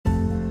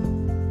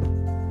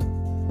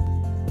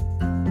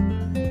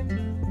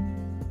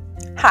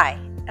Hi,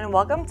 and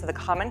welcome to the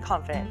Calm and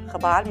Confident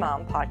Chabad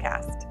Mom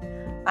podcast.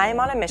 I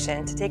am on a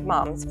mission to take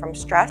moms from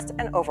stressed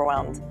and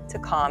overwhelmed to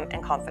calm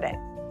and confident.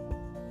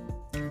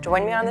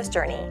 Join me on this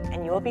journey,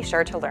 and you will be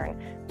sure to learn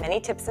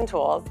many tips and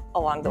tools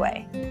along the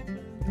way.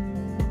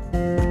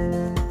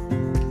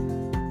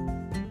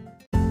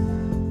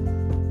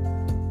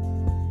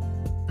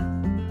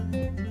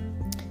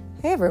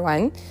 Hey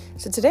everyone.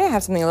 So today I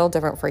have something a little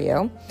different for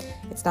you.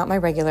 It's not my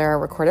regular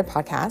recorded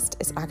podcast.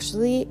 It's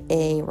actually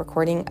a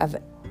recording of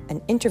an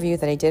interview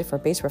that I did for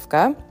Beis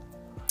Rivka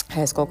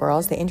High School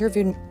Girls. They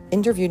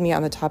interviewed me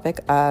on the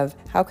topic of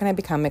how can I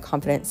become a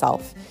confident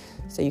self.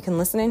 So you can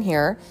listen in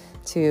here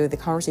to the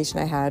conversation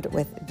I had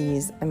with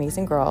these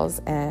amazing girls,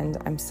 and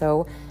I'm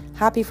so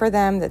happy for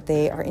them that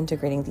they are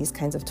integrating these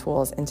kinds of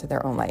tools into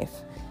their own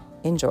life.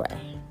 Enjoy.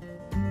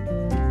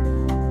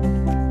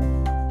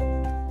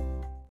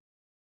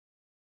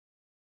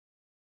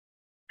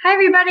 Hi,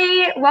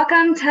 everybody.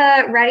 Welcome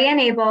to Ready and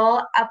Able,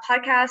 a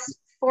podcast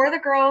for the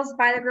girls,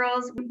 by the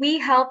girls. We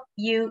help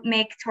you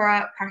make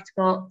Torah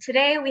practical.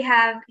 Today, we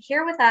have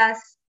here with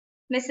us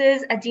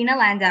Mrs. Adina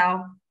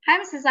Landau.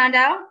 Hi, Mrs.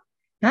 Landau.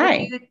 Hi.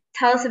 Can you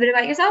tell us a bit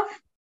about yourself?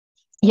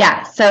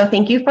 Yeah, so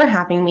thank you for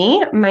having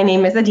me. My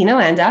name is Adina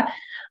Landau,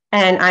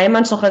 and I am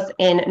on Shulchas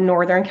in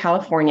Northern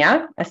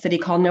California, a city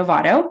called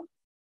Novato.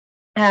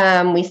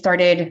 We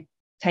started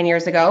 10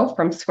 years ago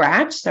from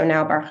scratch. So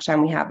now, Baruch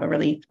Hashem, we have a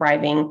really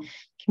thriving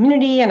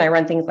community, and I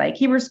run things like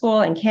Hebrew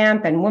school and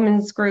camp and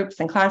women's groups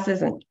and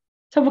classes and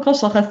typical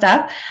shulchan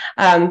stuff.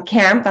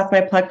 Camp, that's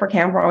my plug for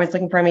camp. We're always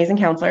looking for amazing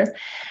counselors.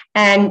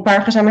 And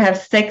Baruch Hashem, I have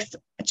 6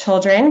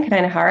 children,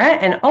 Kedai Nahara,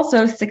 and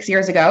also 6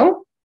 years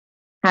ago,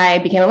 I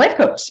became a life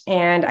coach,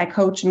 and I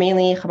coach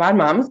mainly Chabad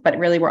moms, but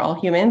really we're all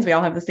humans. We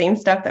all have the same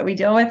stuff that we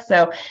deal with.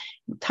 So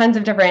tons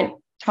of different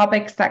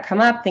topics that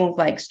come up, things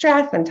like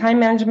stress and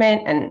time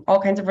management and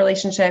all kinds of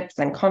relationships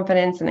and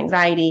confidence and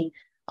anxiety,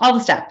 all the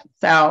stuff.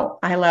 So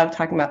I love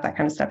talking about that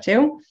kind of stuff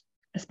too,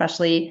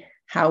 especially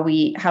how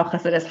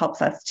Chassidus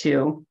helps us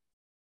to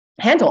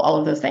handle all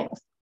of those things.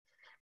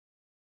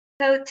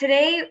 So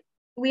today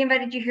we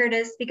invited you here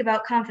to speak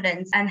about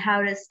confidence and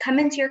how to come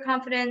into your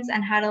confidence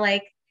and how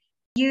to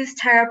use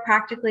Torah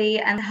practically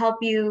and help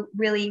you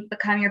really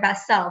become your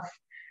best self.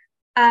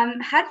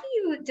 How do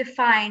you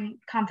define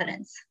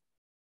confidence?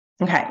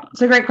 Okay,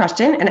 it's a great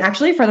question. And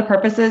actually, for the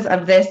purposes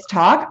of this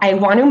talk, I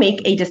want to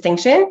make a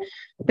distinction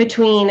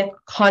between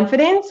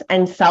confidence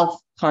and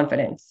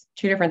self-confidence,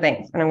 2 different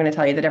things. And I'm going to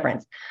tell you the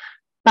difference.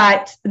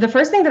 But the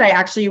first thing that I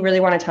actually really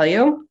want to tell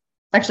you,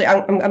 actually,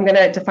 I'm going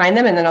to define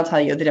them and then I'll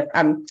tell you the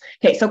difference.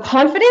 Okay, so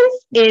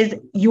confidence is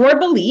your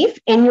belief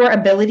in your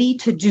ability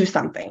to do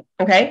something.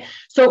 Okay,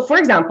 so for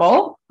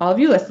example, all of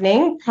you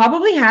listening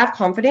probably have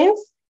confidence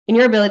in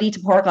your ability to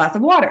pour a glass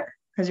of water.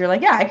 Because you're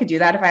like, yeah, I could do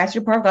that. If I asked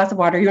you to pour a glass of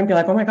water, you wouldn't be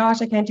like, oh my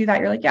gosh, I can't do that.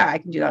 You're like, yeah, I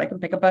can do that. I can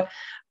pick up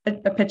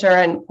a pitcher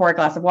and pour a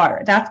glass of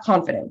water. That's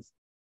confidence.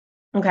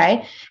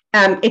 Okay.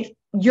 It's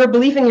your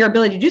belief in your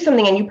ability to do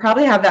something. And you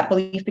probably have that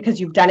belief because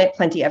you've done it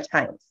plenty of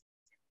times.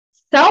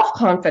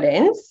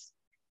 Self-confidence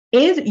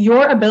is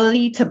your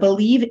ability to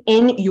believe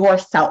in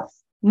yourself,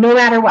 no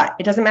matter what.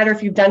 It doesn't matter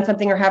if you've done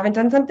something or haven't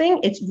done something.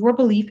 It's your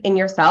belief in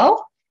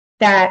yourself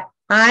that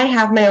I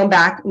have my own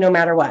back no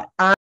matter what.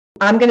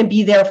 I'm going to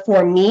be there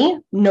for me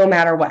no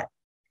matter what.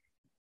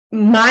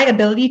 My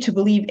ability to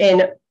believe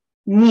in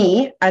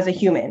me as a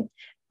human.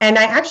 And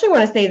I actually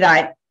want to say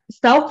that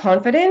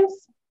self-confidence,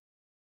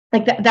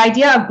 the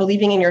idea of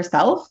believing in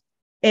yourself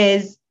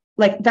is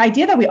the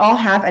idea that we all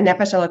have a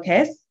nefesh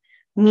elokis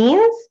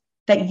means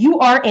that you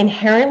are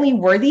inherently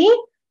worthy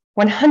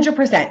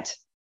 100%.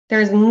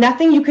 There's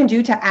nothing you can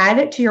do to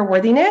add to your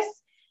worthiness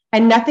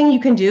and nothing you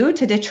can do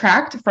to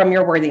detract from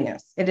your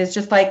worthiness. It is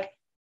just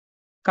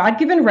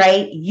God-given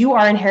right, you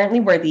are inherently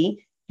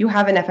worthy, you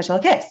have a nefesh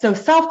elokis. So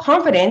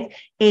self-confidence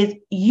is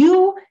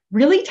you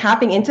really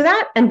tapping into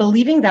that and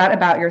believing that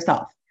about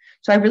yourself.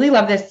 So I really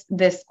love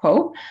this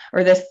quote,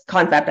 or this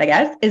concept, I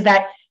guess, is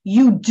that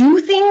you do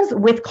things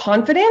with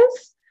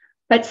confidence,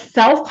 but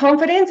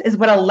self-confidence is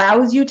what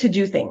allows you to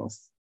do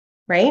things,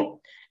 right?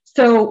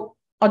 So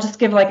I'll just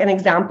give an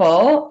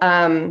example.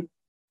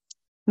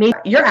 Maybe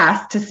you're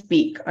asked to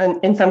speak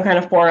in some kind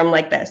of forum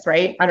like this,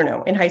 right? I don't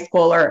know, in high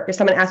school, or if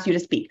someone asks you to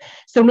speak.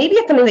 So maybe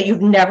it's something that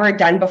you've never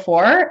done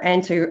before.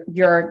 And so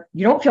you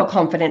don't feel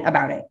confident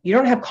about it. You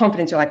don't have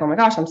confidence. You're like, oh my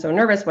gosh, I'm so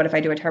nervous. What if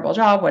I do a terrible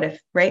job? What if,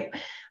 right?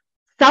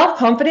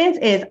 Self-confidence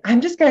is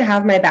I'm just going to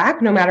have my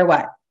back no matter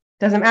what.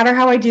 Doesn't matter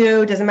how I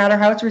do. Doesn't matter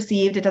how it's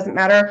received. It doesn't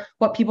matter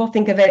what people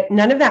think of it.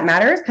 None of that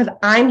matters because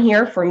I'm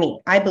here for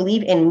me. I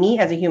believe in me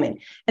as a human.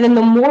 And then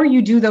the more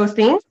you do those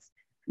things,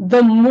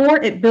 the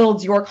more it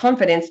builds your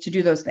confidence to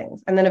do those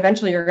things. And then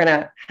eventually you're going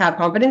to have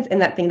confidence in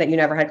that thing that you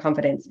never had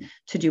confidence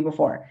to do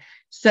before.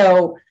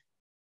 So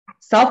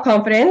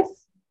self-confidence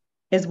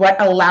is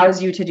what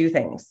allows you to do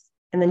things.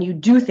 And then you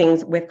do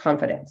things with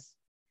confidence.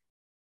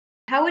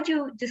 How would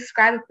you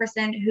describe a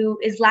person who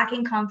is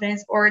lacking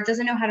confidence or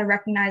doesn't know how to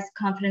recognize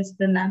confidence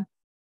within them?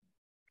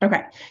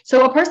 Okay.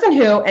 So a person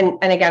who,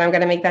 and again, I'm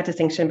going to make that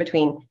distinction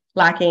between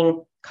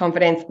lacking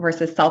confidence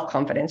versus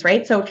self-confidence,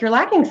 right? So if you're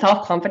lacking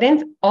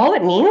self-confidence, all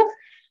it means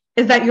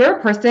is that you're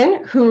a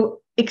person who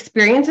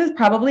experiences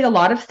probably a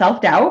lot of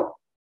self-doubt.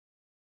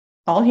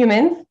 All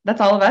humans,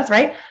 that's all of us,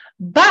 right?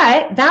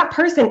 But that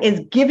person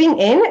is giving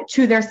in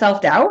to their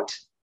self-doubt.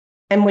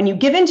 And when you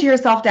give in to your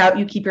self-doubt,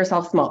 you keep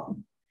yourself small.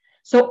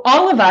 So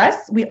all of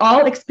us, we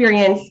all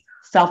experience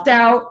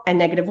self-doubt and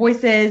negative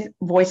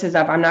voices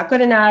of I'm not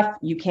good enough,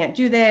 you can't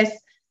do this,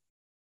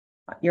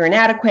 you're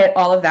inadequate,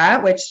 all of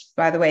that, which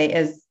by the way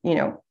is,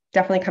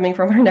 definitely coming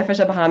from our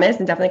Nefesh Bahamas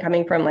and definitely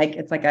coming from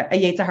it's like a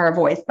Yetzer Hara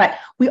voice, but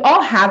we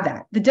all have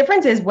that. The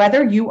difference is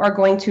whether you are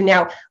going to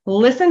now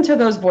listen to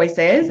those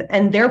voices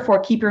and therefore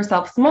keep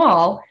yourself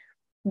small.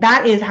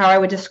 That is how I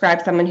would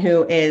describe someone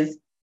who is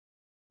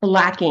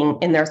lacking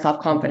in their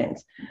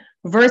self-confidence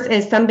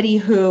versus somebody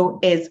who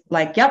is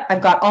like, yep,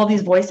 I've got all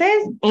these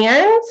voices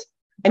and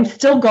I'm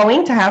still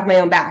going to have my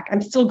own back.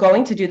 I'm still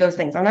going to do those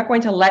things. I'm not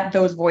going to let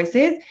those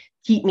voices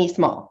keep me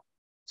small.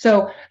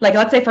 So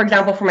let's say, for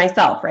example, for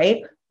myself,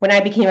 right? When I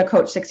became a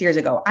coach 6 years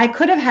ago, I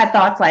could have had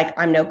thoughts like,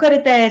 I'm no good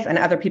at this and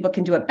other people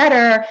can do it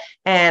better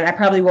and I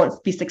probably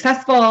won't be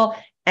successful.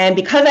 And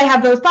because I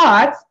have those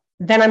thoughts,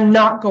 then I'm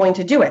not going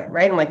to do it,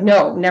 right? I'm like,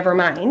 no, never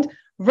mind.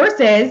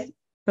 Versus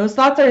those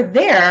thoughts are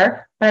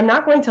there, but I'm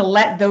not going to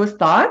let those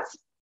thoughts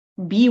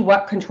be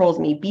what controls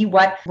me, be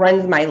what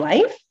runs my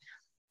life.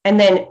 And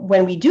then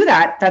when we do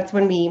that, that's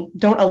when we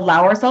don't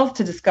allow ourselves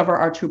to discover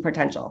our true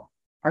potential,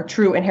 our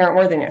true inherent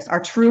worthiness,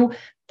 our true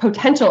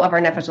potential of our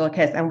Nefesh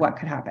Elokis and what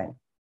could happen.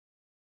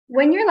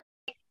 When you're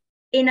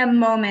in a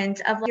moment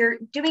of you're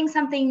doing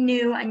something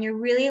new and you're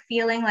really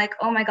feeling like,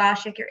 oh my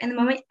gosh, you're in the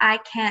moment, I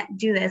can't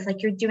do this.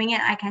 You're doing it,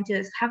 I can't do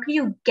this. How can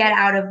you get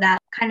out of that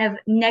kind of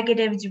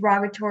negative,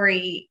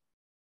 derogatory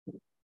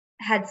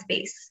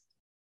headspace?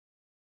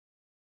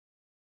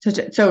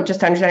 So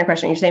just to understand your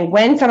question, you're saying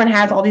when someone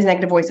has all these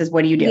negative voices,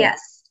 what do you do?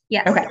 Yes.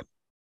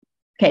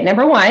 Okay.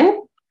 Number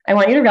one, I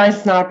want you to realize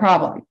it's not a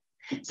problem.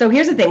 So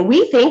here's the thing.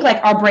 We think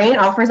our brain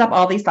offers up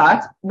all these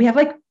thoughts. We have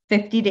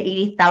 50 to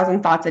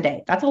 80,000 thoughts a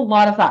day. That's a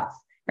lot of thoughts,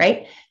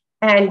 right?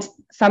 And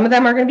some of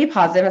them are going to be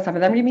positive and some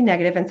of them are going to be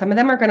negative and some of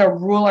them are going to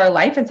rule our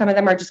life and some of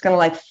them are just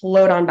going to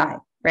float on by,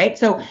 right?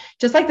 So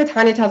just like the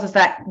Tanya tells us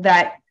that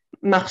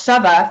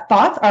machshava,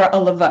 thoughts are a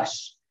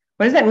lavush.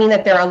 What does that mean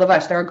that they're a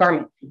lavush? They're a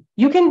garment.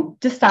 You can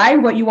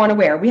decide what you want to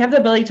wear. We have the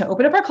ability to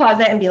open up our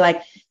closet and be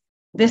like,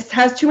 this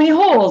has too many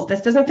holes.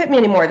 This doesn't fit me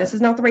anymore. This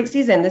is not the right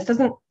season.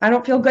 I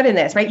don't feel good in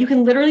this, right? You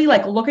can literally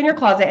look in your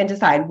closet and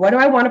decide, what do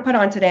I want to put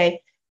on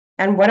today?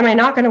 And what am I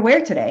not going to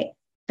wear today?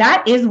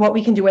 That is what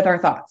we can do with our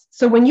thoughts.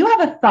 So when you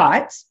have a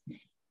thought,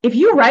 if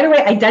you right away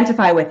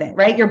identify with it,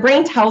 right? Your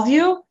brain tells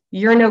you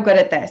you're no good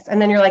at this.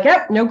 And then you're like,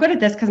 yep, no good at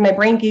this because my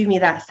brain gave me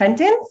that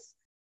sentence.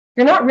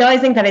 You're not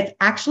realizing that it's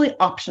actually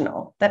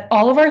optional, that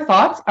all of our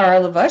thoughts are a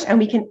lavush and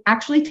we can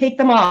actually take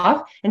them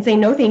off and say,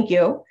 no, thank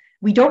you.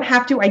 We don't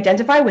have to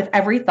identify with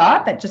every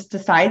thought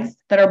that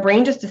our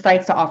brain just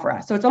decides to offer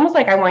us. So it's almost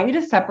like I want you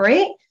to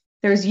separate.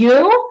 There's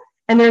you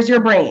and there's your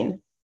brain.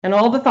 And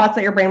all the thoughts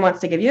that your brain wants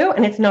to give you.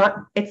 And it's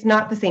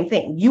not the same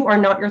thing. You are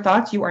not your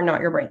thoughts. You are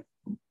not your brain.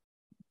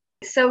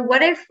 So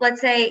what if,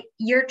 let's say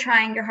you're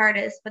trying your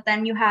hardest, but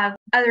then you have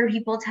other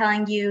people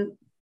telling you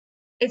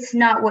it's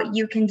not what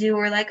you can do,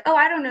 or oh,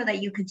 I don't know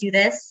that you could do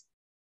this.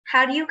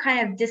 How do you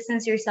kind of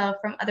distance yourself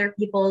from other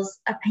people's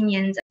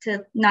opinions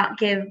to not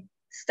give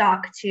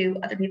stock to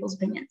other people's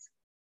opinions?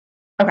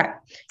 Okay,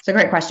 it's a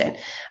great question.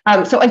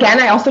 So again,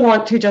 I also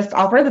want to just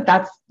offer that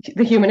that's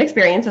the human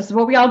experience. This is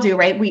what we all do,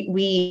 right?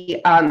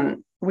 We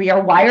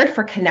are wired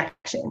for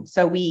connection.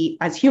 So we,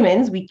 as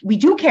humans, we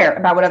do care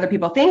about what other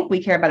people think.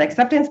 We care about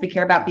acceptance. We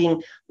care about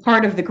being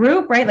part of the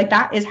group, right?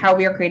 That is how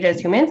we are created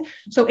as humans.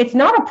 So it's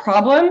not a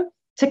problem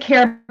to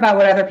care about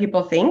what other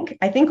people think.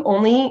 I think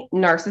only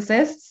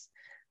narcissists,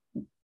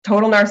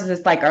 total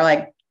narcissists,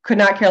 are could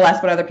not care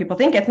less what other people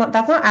think. That's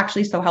not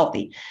actually so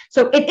healthy.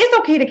 So it is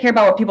okay to care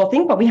about what people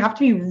think, but we have to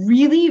be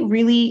really,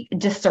 really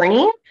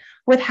discerning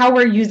with how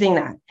we're using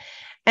that.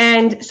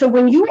 And so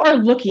when you are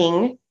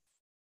looking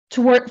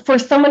for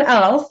someone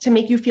else to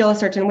make you feel a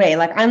certain way,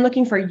 I'm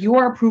looking for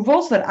your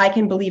approval so that I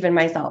can believe in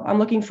myself. I'm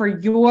looking for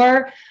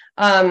your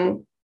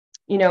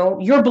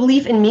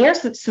belief in me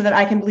so that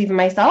I can believe in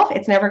myself.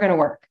 It's never going to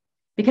work.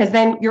 Because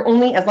then you're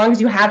only, as long as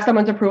you have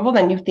someone's approval,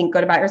 then you think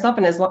good about yourself.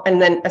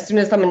 And then as soon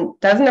as someone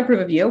doesn't approve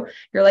of you,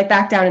 you're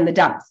back down in the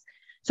dumps.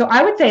 So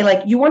I would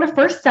say you want to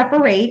first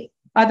separate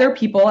other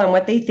people and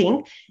what they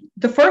think.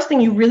 The first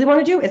thing you really want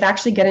to do is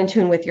actually get in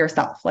tune with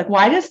yourself.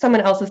 Why does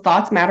someone else's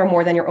thoughts matter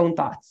more than your own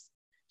thoughts?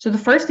 So the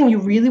first thing you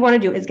really want to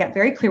do is get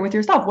very clear with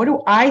yourself. What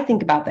do I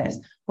think about this?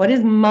 What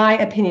is my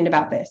opinion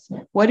about this?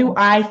 What do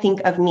I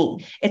think of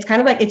me? It's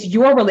kind of it's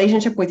your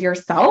relationship with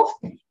yourself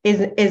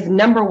is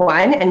number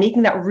one, and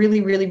making that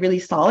really, really, really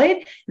solid.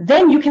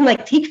 Then you can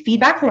take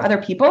feedback from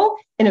other people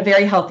in a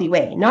very healthy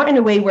way, not in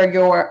a way where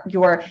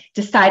you're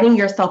deciding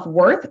your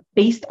self-worth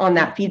based on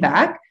that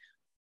feedback.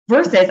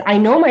 Versus, I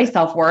know my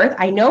self-worth,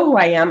 I know who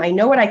I am, I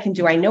know what I can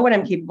do, I know what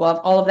I'm capable of,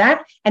 all of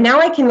that. And now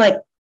I can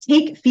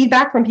take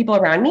feedback from people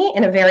around me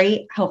in a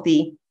very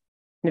healthy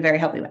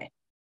way.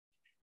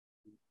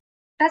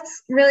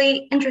 That's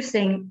really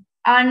interesting.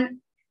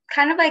 On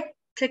kind of like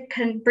to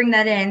bring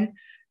that in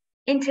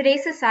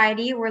today's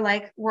society,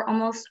 we're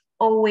almost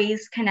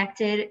always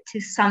connected to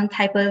some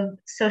type of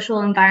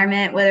social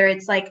environment, whether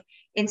it's like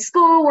in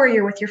school where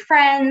you're with your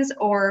friends,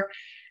 or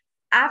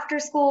after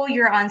school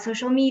you're on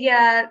social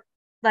media.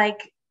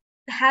 Like,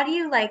 how do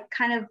you like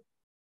kind of,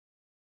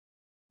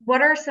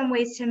 what are some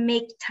ways to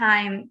make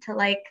time to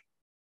like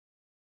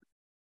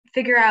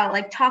figure out,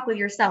 like talk with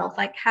yourself?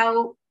 Like,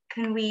 how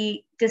can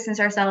we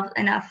distance ourselves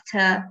enough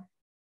to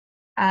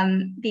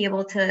be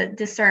able to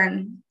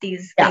discern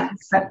these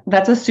things?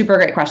 That's a super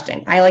great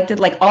question. I liked it.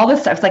 Like all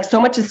this stuff, it's like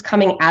so much is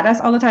coming at us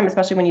all the time,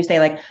 especially when you say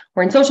like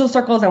we're in social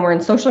circles and we're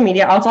in social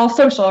media. It's all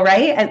social,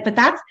 right? But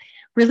that's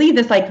really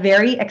this like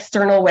very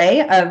external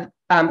way of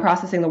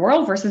processing the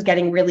world versus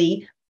getting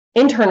really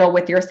internal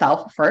with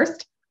yourself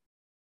first.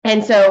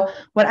 And so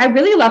what I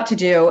really love to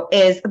do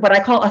is what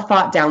I call a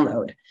thought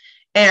download.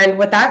 And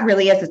what that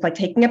really is like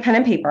taking a pen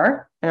and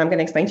paper. And I'm going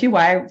to explain to you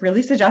why I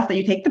really suggest that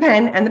you take the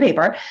pen and the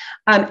paper,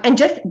 and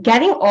just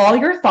getting all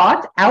your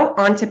thoughts out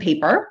onto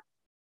paper,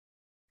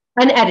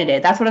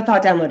 unedited. That's what a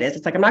thought download is.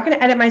 It's like, I'm not going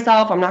to edit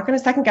myself. I'm not going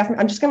to second guess.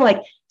 I'm just going to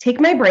like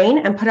take my brain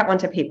and put it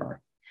onto paper.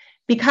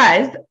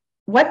 Because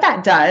what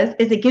that does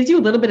is it gives you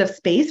a little bit of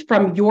space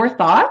from your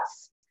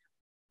thoughts,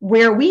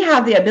 where we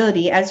have the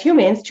ability as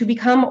humans to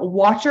become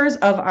watchers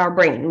of our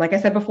brain. Like I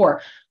said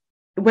before,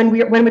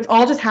 when it's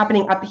all just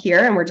happening up here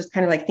and we're just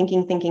kind of like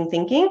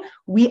thinking,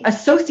 we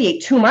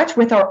associate too much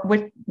with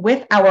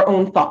our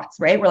own thoughts,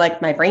 right? We're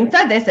like, my brain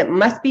said this, it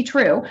must be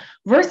true,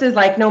 versus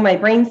like, no, my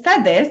brain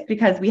said this,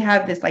 because we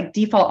have this like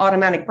default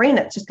automatic brain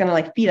that's just going to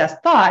like feed us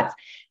thoughts.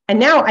 And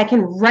now I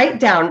can write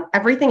down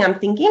everything I'm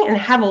thinking and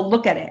have a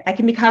look at it. I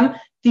can become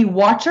the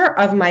watcher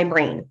of my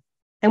brain.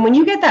 And when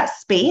you get that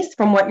space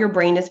from what your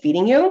brain is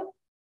feeding you,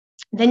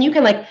 then you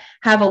can like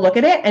have a look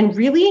at it and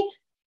really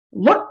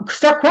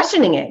start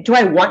questioning it. Do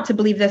I want to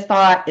believe this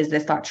thought? Is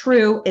this thought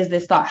true? Is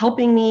this thought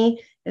helping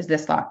me? Is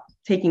this thought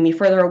taking me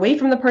further away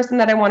from the person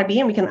that I want to be?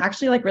 And we can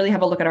actually like really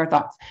have a look at our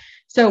thoughts.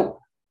 So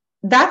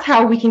that's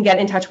how we can get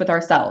in touch with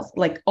ourselves.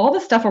 Like all the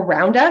stuff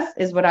around us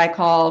is what I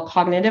call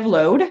cognitive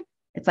load.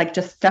 It's like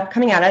just stuff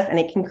coming at us, and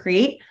it can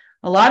create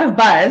a lot of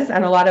buzz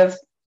and a lot of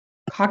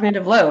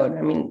cognitive load.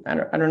 I mean, I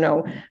don't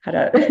know how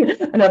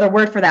to another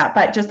word for that,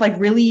 but just like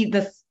really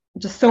this,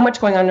 just so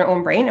much going on in our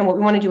own brain. And what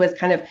we want to do is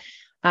kind of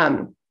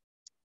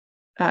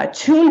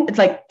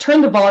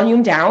turn the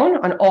volume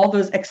down on all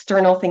those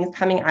external things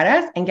coming at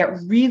us, and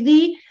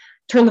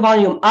turn the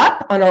volume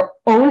up on our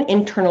own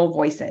internal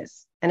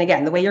voices. And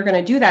again, the way you're going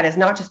to do that is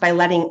not just by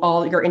letting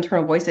all your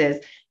internal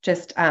voices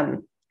just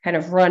kind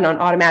of run on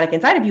automatic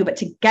inside of you, but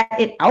to get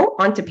it out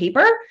onto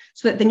paper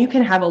so that then you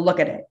can have a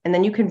look at it. And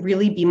then you can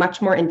really be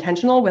much more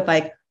intentional with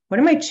like, what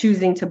am I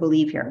choosing to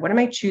believe here? What am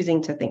I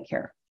choosing to think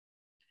here?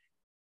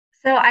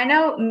 So I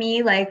know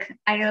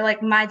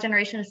my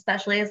generation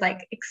especially is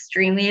like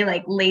extremely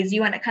like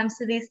lazy when it comes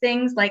to these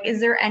things. Like, is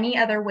there any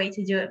other way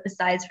to do it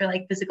besides for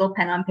like physical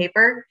pen on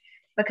paper?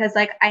 Because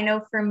like, I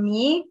know for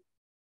me,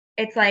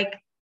 it's like,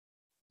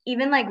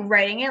 even like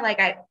writing it,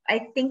 like I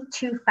think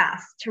too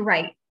fast to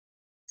write.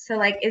 So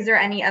like, is there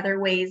any other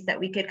ways that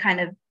we could kind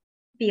of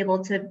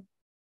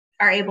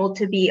are able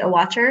to be a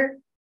watcher?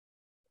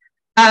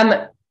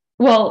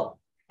 Well,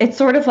 it's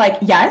sort of like,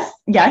 yes,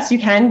 you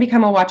can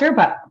become a watcher,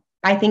 but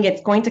I think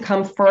it's going to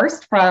come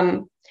first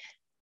from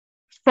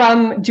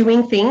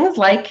doing things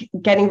like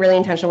getting really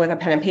intentional with a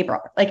pen and paper.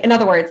 Like, in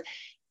other words,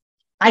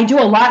 I do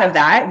a lot of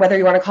that, whether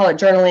you want to call it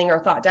journaling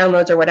or thought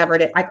downloads or whatever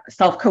it is,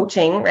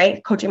 self-coaching,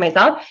 right? Coaching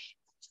myself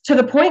to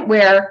the point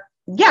where,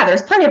 yeah,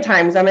 there's plenty of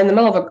times I'm in the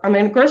middle of I'm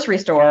in a grocery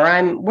store, or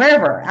I'm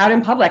wherever out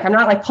in public. I'm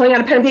not like pulling out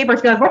a pen and paper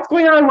to be like, what's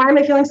going on? Why am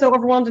I feeling so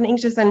overwhelmed and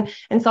anxious and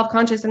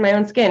self-conscious in my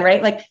own skin,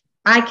 right? Like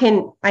I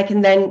can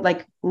then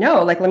like,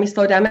 no, like, let me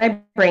slow down my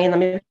brain. Let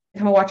me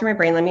become a watcher of my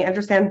brain. Let me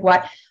understand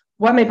what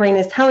my brain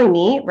is telling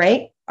me,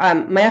 right?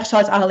 Mayach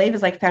Shalat Ahalev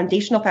is like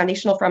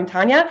foundational from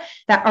Tanya,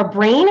 that our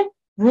brain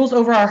rules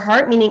over our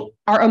heart, meaning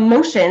our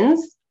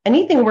emotions,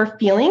 anything we're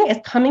feeling is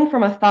coming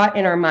from a thought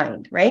in our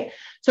mind, right?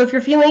 So if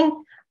you're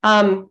feeling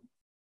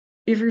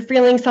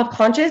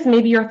self-conscious,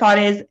 maybe your thought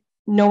is,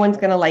 no one's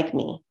going to like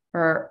me,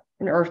 or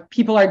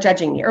people are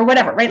judging me, or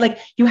whatever, right? Like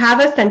you have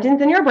a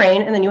sentence in your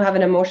brain and then you have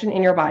an emotion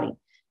in your body.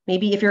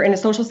 Maybe if you're in a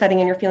social setting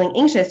and you're feeling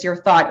anxious, your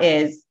thought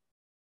is,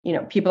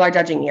 people are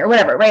judging me, or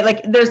whatever, right?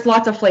 Like there's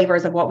lots of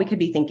flavors of what we could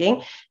be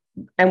thinking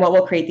and what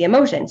will create the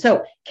emotion.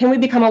 So can we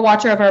become a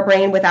watcher of our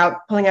brain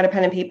without pulling out a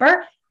pen and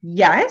paper?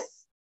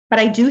 Yes. But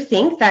I do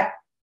think that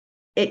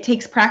it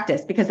takes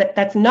practice, because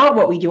that's not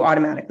what we do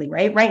automatically,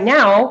 right? Right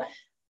now,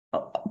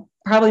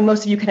 probably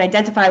most of you can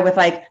identify with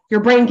like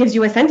your brain gives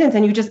you a sentence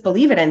and you just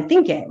believe it and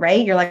think it,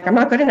 right? You're like, I'm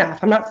not good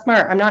enough. I'm not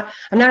smart. I'm not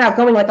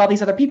outgoing like all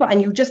these other people.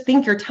 And you just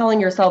think you're telling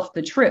yourself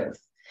the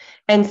truth.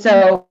 And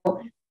so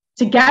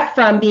to get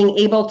from being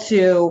able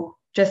to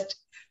just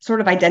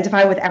sort of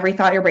identify with every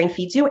thought your brain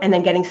feeds you, and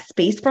then getting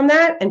space from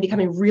that and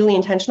becoming really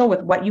intentional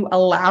with what you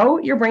allow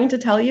your brain to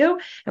tell you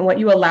and what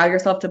you allow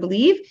yourself to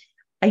believe,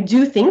 I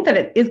do think that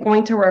it is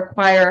going to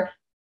require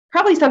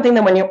probably something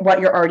than what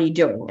you're already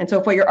doing. And so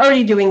if what you're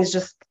already doing is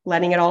just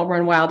letting it all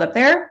run wild up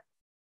there,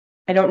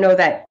 I don't know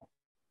that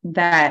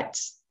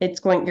you're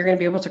going to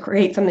be able to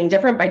create something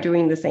different by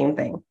doing the same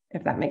thing,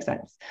 if that makes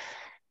sense.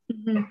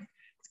 Mm-hmm.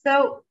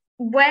 So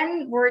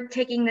when we're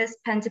taking this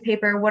pen to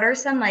paper, what are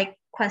some like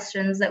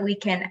questions that we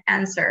can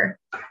answer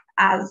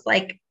as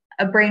like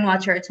a brain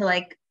watcher to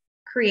like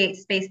create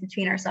space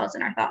between ourselves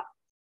and our thoughts?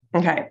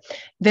 Okay.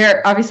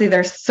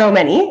 There's so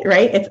many,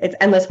 right? It's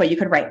endless what you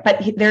could write,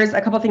 but there's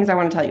a couple of things I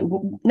want to tell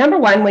you. Number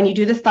one, when you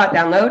do this thought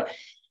download,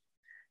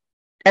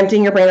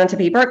 emptying your brain onto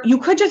paper, you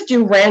could just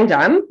do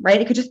random,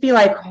 right? It could just be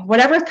like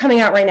whatever's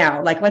coming out right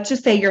now. Like, let's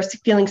just say you're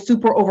feeling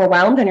super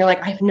overwhelmed and you're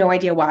like, I have no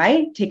idea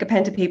why. Take a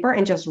pen to paper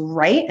and just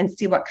write and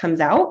see what comes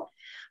out.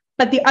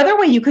 But the other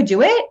way you could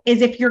do it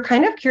is if you're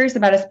kind of curious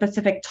about a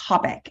specific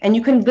topic, and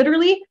you can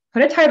literally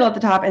put a title at the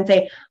top and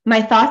say,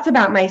 my thoughts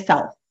about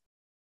myself,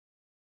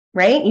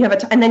 right? You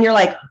have and then you're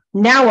like,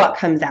 now what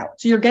comes out?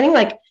 So you're getting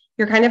like,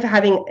 you're kind of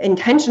having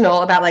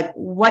intentional about like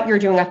what you're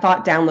doing a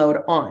thought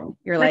download on.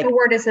 You're like a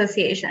word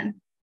association.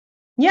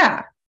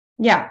 Yeah.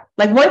 Yeah.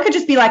 Like one could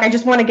just be like, I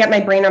just want to get my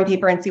brain on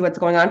paper and see what's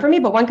going on for me.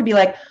 But one could be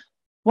like,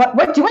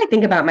 what do I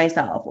think about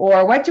myself?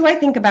 Or what do I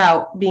think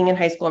about being in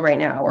high school right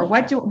now? Or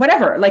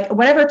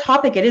whatever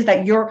topic it is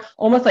that you're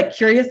almost like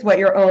curious what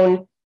your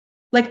own,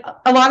 like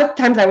a lot of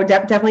times I would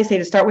definitely say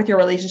to start with your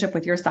relationship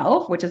with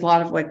yourself, which is a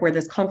lot of like where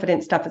this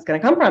confident stuff is going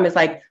to come from, is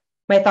like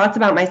my thoughts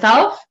about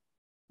myself,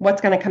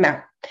 what's going to come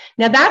out.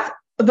 Now that's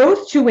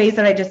those two ways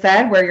that I just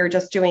said, where you're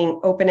just doing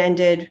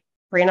open-ended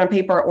brain on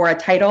paper or a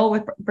title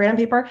with brain on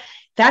paper,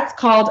 that's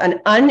called an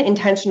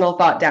unintentional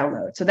thought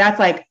download. So that's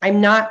like,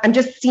 I'm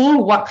just seeing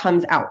what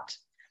comes out.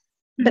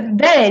 But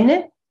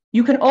then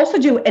you can also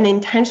do an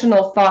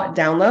intentional thought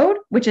download,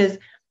 which is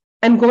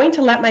I'm going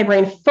to let my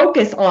brain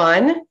focus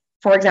on,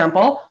 for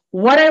example,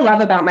 what I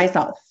love about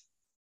myself,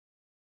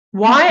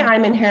 why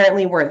I'm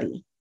inherently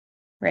worthy,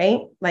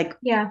 right? Like,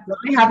 yeah, why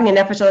having a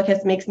nefesh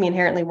elokis makes me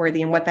inherently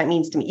worthy and what that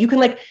means to me.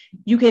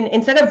 You can,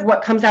 instead of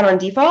what comes out on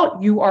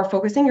default, you are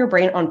focusing your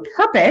brain on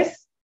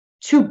purpose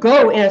to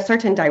go in a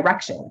certain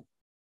direction,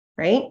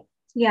 right?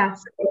 Yeah.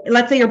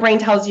 Let's say your brain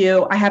tells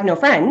you, I have no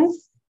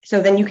friends.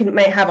 So then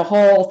might have a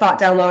whole thought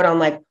download on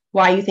like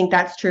why you think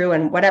that's true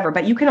and whatever.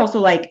 But you can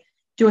also like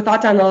do a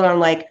thought download on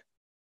like,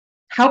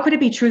 how could it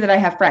be true that I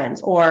have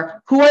friends?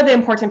 Or who are the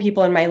important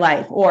people in my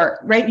life? Or,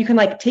 right, you can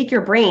like take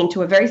your brain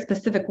to a very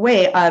specific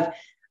way of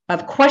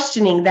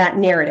questioning that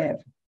narrative.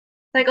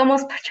 Like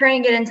almost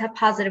turning it into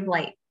positive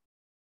light.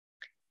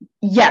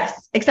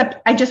 Yes,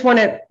 except I just want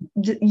to,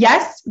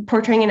 yes,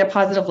 portraying in a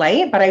positive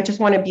light, but I just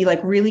want to be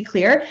like really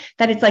clear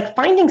that it's like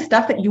finding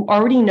stuff that you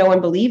already know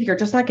and believe, you're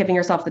just not giving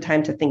yourself the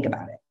time to think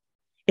about it.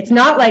 It's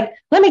not like,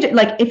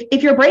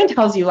 if your brain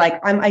tells you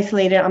like, I'm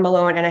isolated, I'm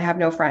alone, and I have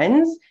no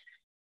friends,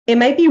 it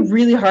might be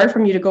really hard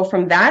for you to go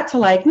from that to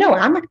like, no,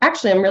 I'm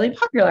really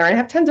popular and I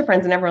have tons of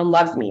friends and everyone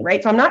loves me,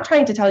 right? So I'm not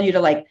trying to tell you to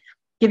like,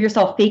 give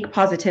yourself fake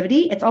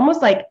positivity. It's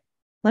almost like,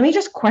 let me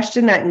just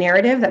question that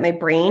narrative that my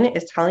brain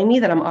is telling me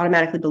that I'm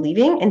automatically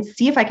believing and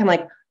see if I can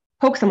like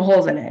poke some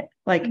holes in it.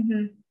 Like,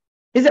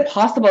 is it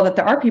possible that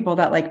there are people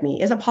that like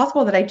me? Is it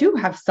possible that I do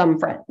have some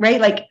friend, right?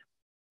 Like,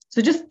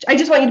 so I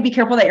just want you to be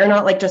careful that you're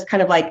not like, just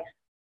kind of like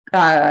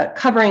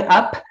covering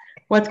up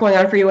what's going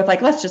on for you with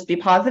like, let's just be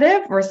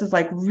positive versus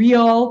like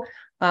real,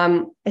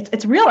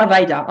 it's real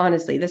Avaida,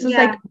 honestly. This is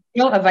like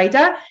real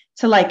Avaida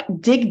to like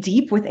dig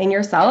deep within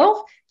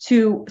yourself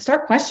to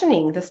start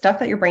questioning the stuff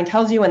that your brain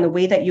tells you and the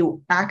way that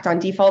you act on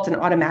default and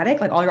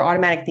automatic, like all your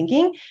automatic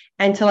thinking,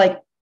 and to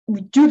like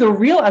do the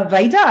real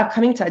Avaida of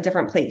coming to a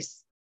different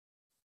place.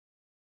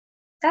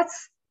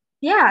 That's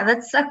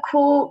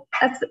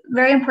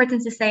very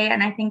important to say.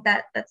 And I think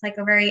that that's like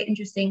a very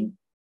interesting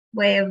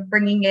way of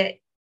bringing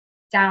it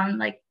down,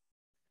 like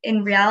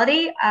in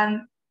reality. I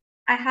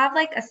have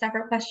like a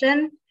separate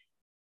question.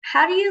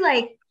 How do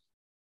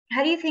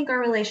you think our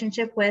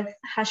relationship with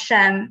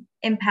Hashem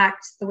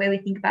impacts the way we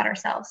think about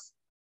ourselves?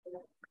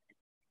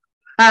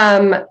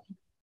 I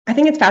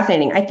think it's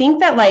fascinating. I think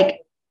that like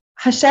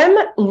Hashem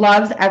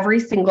loves every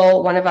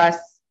single one of us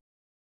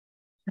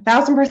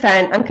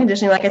 1,000%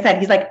 unconditionally. Like I said,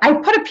 he's like, I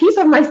put a piece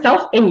of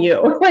myself in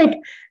you. Like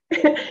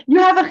you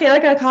have a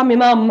chelek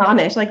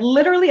mamish, like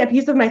literally a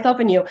piece of myself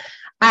in you.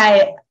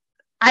 I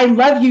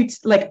love you.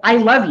 Like I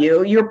love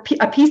you. You're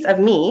a piece of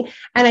me.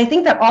 And I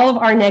think that all of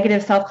our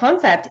negative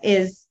self-concept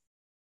is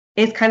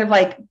kind of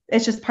like,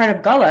 it's just part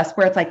of Gullus,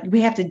 where it's like, we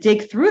have to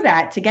dig through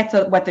that to get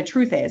to what the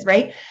truth is,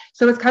 right?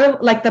 So it's kind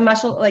of like the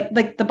mashal,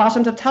 like the Baal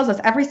Shem Tov tells us,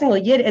 every single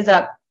yid is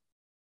an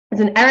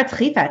eretz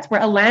chifetz, we're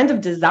a land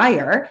of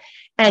desire.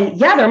 And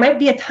yeah, there might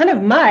be a ton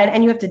of mud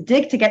and you have to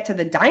dig to get to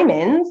the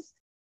diamonds,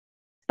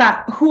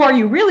 but who are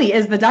you really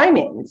is the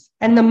diamonds.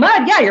 And the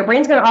mud, yeah, your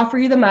brain's going to offer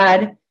you the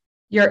mud.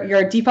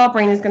 Your default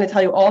brain is going to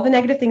tell you all the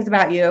negative things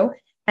about you.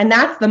 And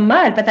that's the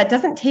mud, but that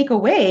doesn't take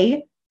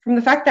away from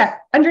the fact that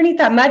underneath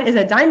that mud is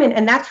a diamond,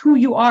 and that's who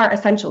you are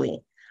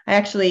essentially. I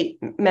actually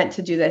meant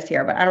to do this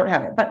here, but I don't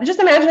have it. But just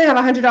imagine I have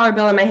a $100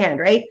 bill in my hand,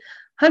 right?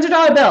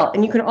 $100 bill.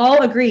 And you can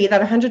all agree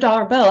that a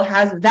 $100 bill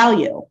has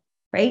value.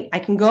 right? I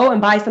can go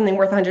and buy something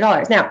worth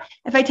 $100. Now,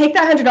 if I take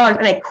that $100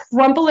 and I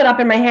crumple it up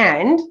in my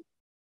hand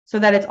so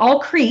that it's all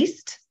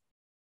creased,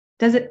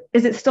 is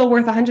it still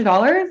worth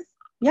 $100?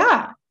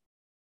 Yeah,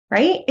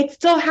 right? It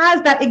still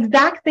has that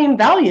exact same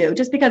value.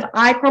 Just because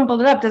I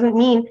crumpled it up doesn't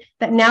mean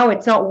that now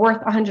it's not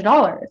worth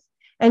 $100.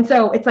 And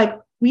so it's like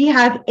we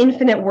have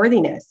infinite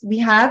worthiness. We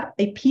have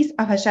a piece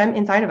of Hashem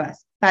inside of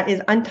us that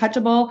is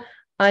untouchable,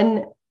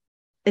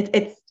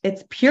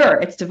 it's pure,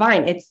 it's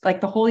divine, it's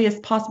like the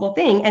holiest possible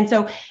thing. And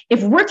so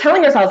if we're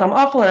telling ourselves I'm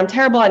awful and I'm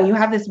terrible, and you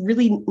have this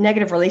really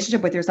negative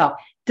relationship with yourself,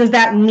 does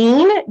that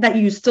mean that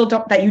you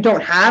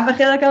don't have a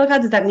Chelek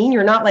Eloka? Does that mean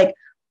you're not like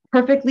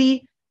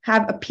perfectly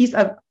have a piece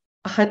of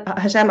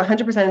Hashem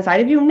 100%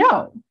 inside of you?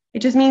 No, it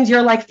just means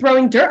you're like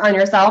throwing dirt on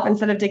yourself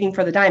instead of digging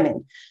for the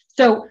diamond.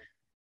 So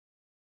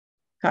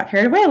got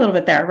carried away a little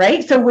bit there,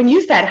 right? So when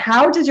you said,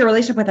 how does your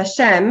relationship with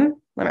Hashem,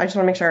 I just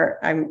want to make sure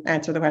I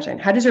answer the question.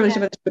 How does your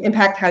relationship with Hashem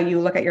impact how you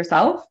look at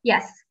yourself?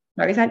 Yes. Is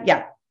that what you said?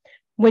 Yeah.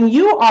 When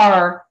you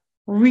are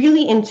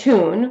really in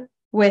tune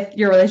with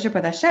your relationship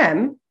with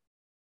Hashem,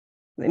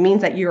 it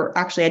means that you're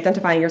actually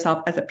identifying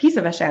yourself as a piece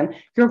of Hashem.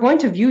 You're going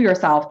to view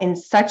yourself in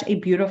such a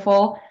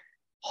beautiful,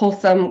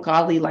 wholesome,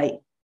 godly light.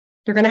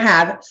 You're going to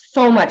have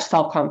so much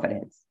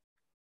self-confidence.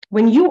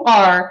 When you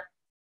are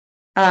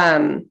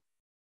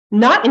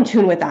not in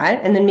tune with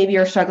that, and then maybe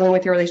you're struggling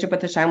with your relationship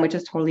with Hashem, which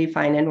is totally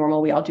fine and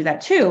normal. We all do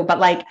that too. But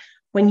like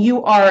when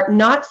you are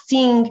not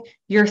seeing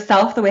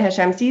yourself the way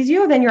Hashem sees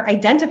you, then you're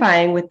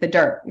identifying with the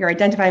dirt. You're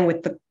identifying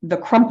with the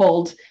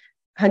crumpled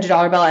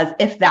 $100 bill as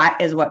if that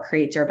is what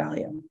creates your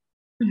value.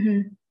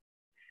 Mm-hmm.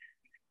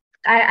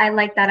 I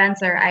like that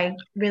answer. I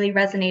really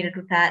resonated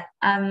with that.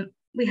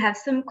 We have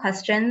some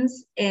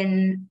questions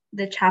in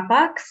the chat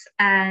box,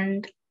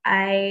 and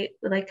I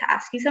would like to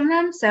ask you some of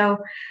them. So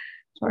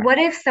sure. What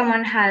if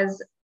someone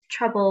has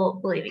trouble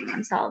believing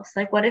themselves?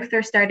 Like, what if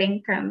they're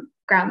starting from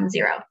ground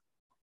zero?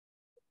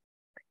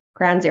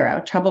 Ground zero,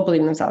 trouble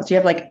believing themselves. Do you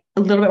have like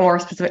a little bit more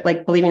specific,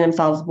 like believing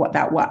themselves what?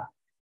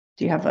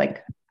 Do you have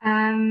like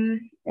a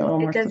little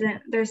more? It doesn't,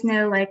 specific? There's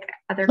no like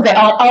other. Okay,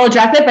 I'll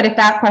address it, but if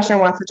that question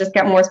wants to just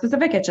get more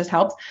specific, it just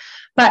helps.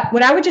 But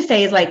what I would just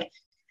say is like,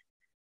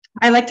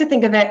 I like to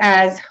think of it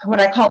as what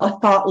I call a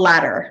thought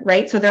ladder,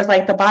 right? So there's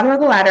like the bottom of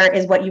the ladder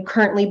is what you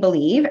currently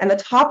believe, and the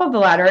top of the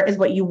ladder is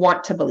what you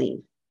want to believe,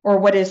 or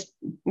what is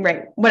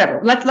right, whatever.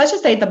 Let's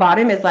just say the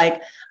bottom is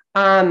like,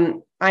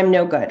 I'm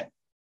no good.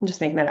 I'm just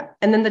making that up.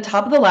 And then the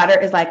top of the ladder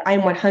is like,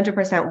 I'm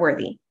 100%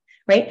 worthy,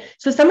 right?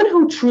 So someone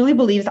who truly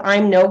believes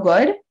I'm no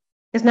good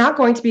is not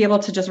going to be able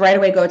to just right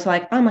away go to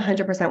like, I'm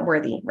 100%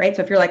 worthy, right?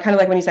 So if you're like, kind of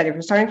like when you said, if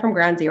you're starting from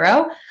ground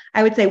zero,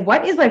 I would say,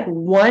 what is like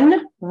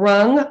one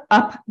rung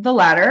up the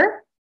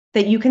ladder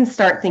that you can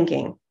start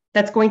thinking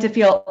that's going to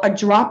feel a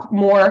drop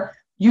more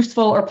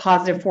useful or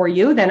positive for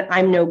you than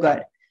I'm no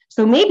good?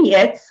 So maybe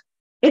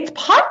it's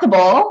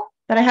possible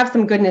that I have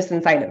some goodness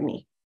inside of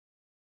me,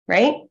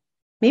 right?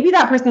 Maybe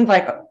that person's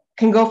like,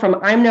 can go from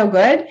I'm no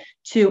good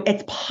to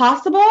it's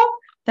possible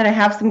that I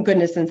have some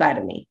goodness inside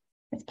of me.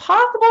 It's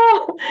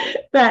possible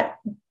that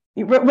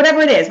whatever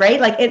it is, right?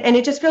 Like, and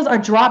it just feels a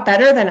drop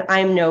better than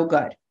I'm no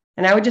good.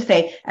 And I would just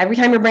say, every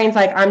time your brain's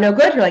like, I'm no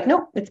good, you're like,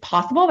 no, it's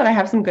possible that I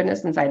have some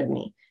goodness inside of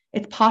me.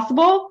 It's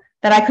possible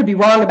that I could be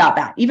wrong about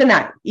that. Even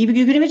that, you can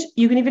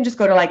even just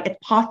go to like, it's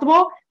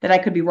possible that I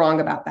could be wrong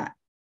about that,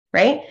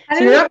 right? So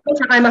you're not going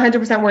to, I'm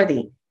 100%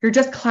 worthy. You're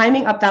just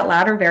climbing up that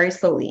ladder very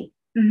slowly.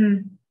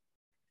 Mm-hmm.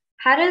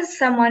 How does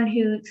someone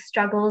who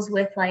struggles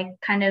with like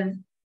kind of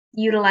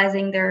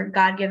utilizing their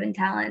God-given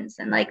talents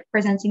and like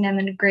presenting them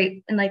in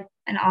like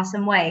an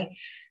awesome way,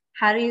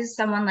 how does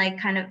someone like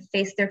kind of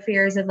face their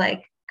fears of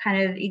like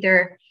kind of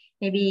either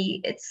maybe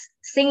it's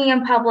singing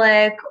in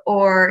public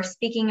or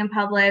speaking in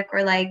public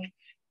or like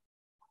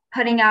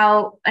putting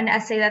out an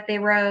essay that they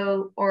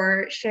wrote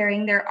or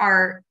sharing their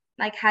art?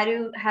 Like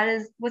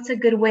what's a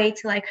good way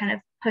to like kind of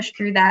push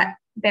through that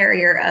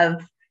barrier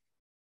of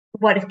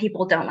what if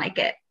people don't like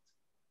it?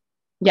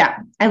 Yeah,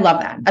 I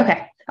love that.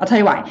 Okay, I'll tell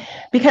you why.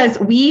 Because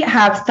we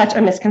have such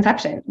a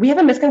misconception. We have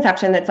a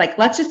misconception that's like,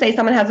 let's just say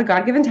someone has a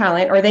God-given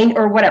talent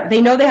or whatever.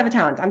 They know they have a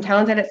talent. I'm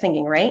talented at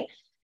singing, right?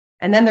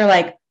 And then they're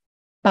like,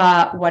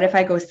 but what if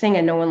I go sing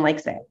and no one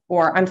likes it?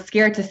 Or I'm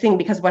scared to sing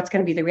because what's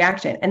going to be the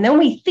reaction? And then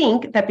we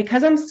think that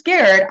because I'm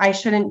scared, I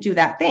shouldn't do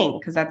that thing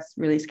because that's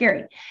really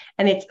scary.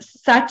 And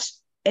it's such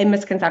a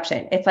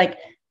misconception. It's like,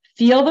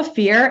 feel the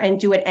fear and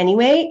do it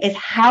anyway is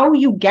how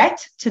you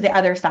get to the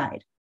other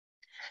side.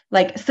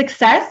 Like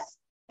success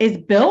is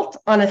built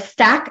on a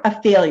stack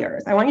of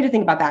failures. I want you to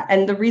think about that.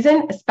 And the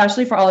reason,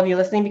 especially for all of you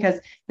listening, because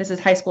this is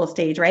high school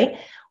stage, right?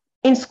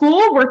 In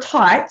school, we're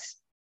taught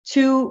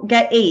to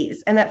get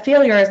A's, and that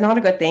failure is not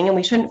a good thing and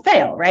we shouldn't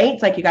fail, right?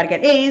 It's like, you got to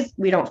get A's,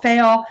 we don't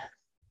fail.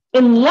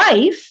 In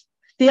life,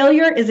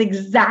 failure is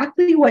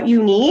exactly what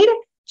you need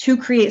to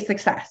create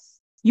success.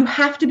 You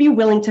have to be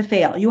willing to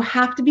fail. You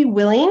have to be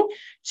willing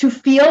to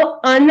feel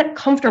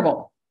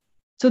uncomfortable.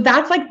 So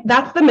that's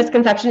the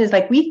misconception is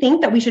like, we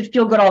think that we should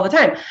feel good all the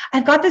time.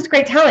 I've got this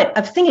great talent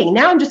of singing.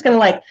 Now I'm just going to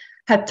like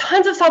have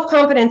tons of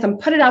self-confidence and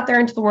put it out there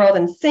into the world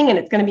and sing, and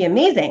it's going to be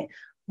amazing.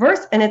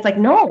 And it's like,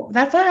 no,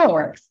 that's not how it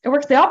works. It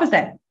works the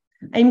opposite.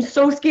 I'm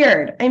so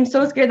scared. I'm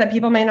so scared that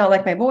people might not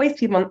like my voice.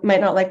 People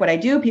might not like what I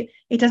do.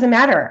 It doesn't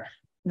matter.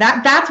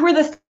 That's where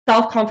the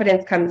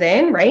self-confidence comes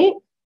in, right?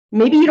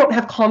 Maybe you don't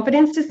have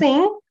confidence to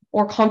sing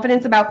or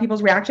confidence about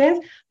people's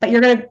reactions, but you're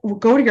going to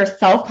go to your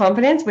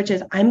self-confidence, which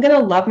is I'm going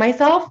to love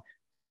myself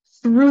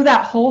through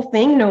that whole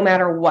thing, no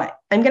matter what.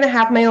 I'm going to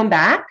have my own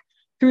back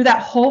through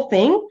that whole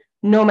thing,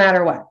 no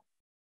matter what.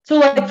 So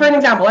like, for an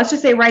example, let's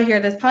just say right here,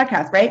 this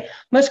podcast, right?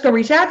 Mushka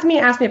reached out to me,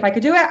 asked me if I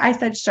could do it. I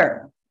said,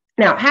 sure.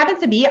 Now, it happens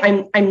to be,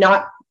 I'm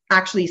not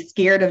actually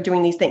scared of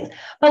doing these things,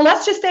 but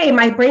let's just say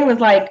my brain was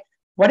like,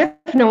 what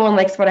if no one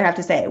likes what I have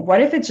to say?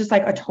 What if it's just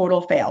like a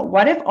total fail?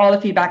 What if all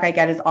the feedback I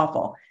get is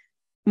awful?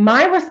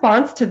 My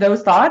response to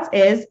those thoughts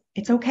is,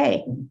 it's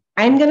okay.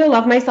 I'm going to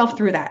love myself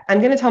through that. I'm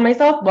going to tell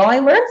myself, well, I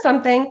learned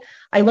something.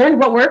 I learned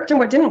what worked and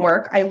what didn't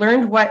work. I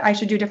learned what I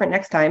should do different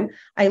next time.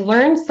 I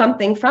learned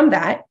something from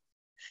that.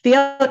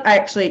 Fail,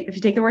 actually, if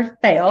you take the word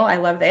fail, I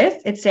love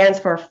this. It stands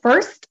for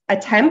first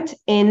attempt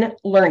in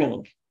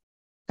learning.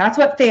 That's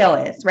what fail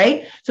is,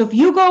 right? So if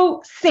you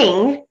go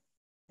sing,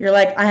 you're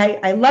like,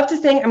 I love to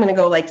sing. I'm going to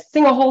go like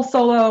sing a whole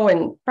solo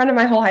in front of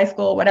my whole high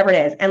school, whatever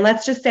it is. And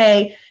let's just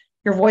say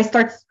your voice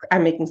starts,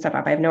 I'm making stuff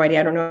up. I have no idea.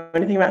 I don't know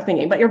anything about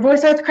singing, but your voice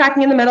starts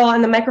cracking in the middle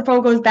and the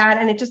microphone goes bad.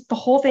 And it just, the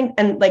whole thing,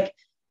 and like,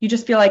 you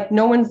just feel like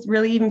no one's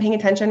really even paying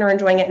attention or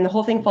enjoying it. And the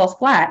whole thing falls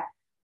flat.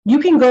 You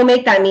can go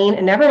make that mean,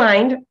 and never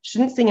mind,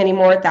 shouldn't sing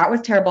anymore. That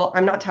was terrible.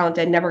 I'm not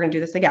talented. Never going to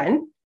do this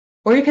again.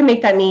 Or you can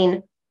make that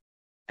mean,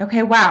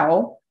 okay,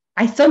 wow,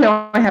 I still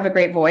know I have a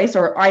great voice,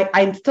 or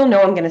I still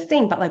know I'm going to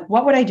sing, but like,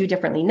 what would I do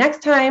differently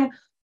next time?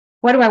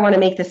 What do I want to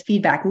make this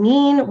feedback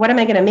mean? What am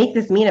I going to make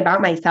this mean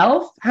about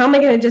myself? How am I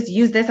going to just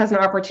use this as an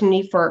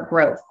opportunity for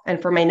growth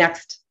and for my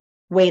next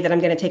way that I'm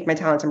going to take my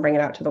talents and bring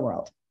it out to the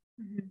world?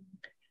 Mm-hmm.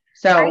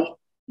 So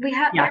we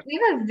have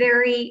a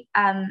very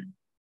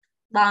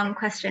long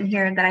question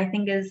here that I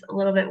think is a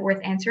little bit worth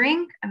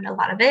answering. I mean, a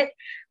lot of it.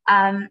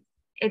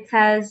 It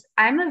says,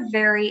 I'm a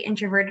very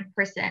introverted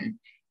person,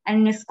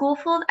 and in a school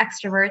full of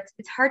extroverts,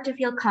 it's hard to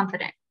feel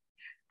confident.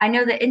 I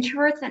know that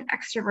introverts and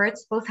extroverts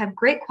both have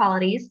great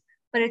qualities,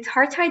 but it's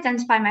hard to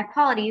identify my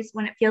qualities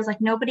when it feels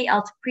like nobody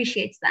else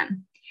appreciates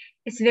them.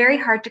 It's very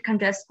hard to come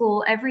to a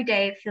school every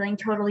day feeling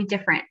totally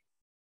different.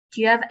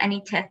 Do you have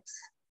any tips?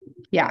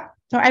 Yeah.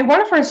 So I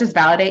want to first just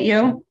validate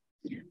you.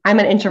 I'm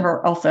an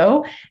introvert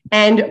also.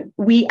 And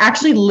we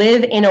actually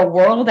live in a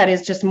world that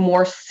is just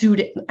more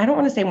suited. I don't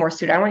want to say more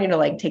suited. I don't want you to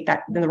like take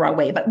that in the wrong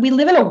way, but we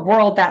live in a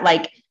world that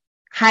like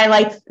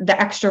highlights the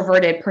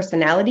extroverted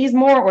personalities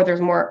more, or there's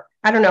more,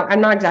 I don't know.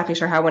 I'm not exactly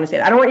sure how I want to say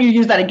that. I don't want you to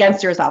use that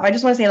against yourself. I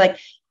just want to say like,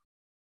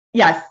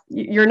 yes,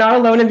 you're not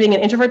alone in being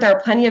an introvert. There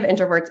are plenty of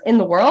introverts in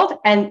the world.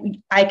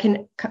 And I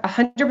can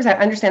 100%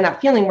 understand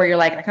that feeling where you're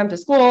like, I come to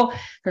school,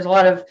 there's a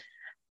lot of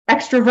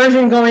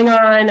extroversion going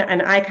on,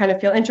 and I kind of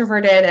feel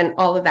introverted and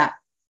all of that.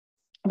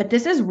 But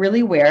this is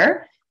really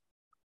where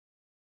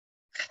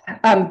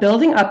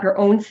building up your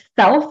own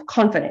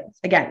self-confidence,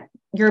 again,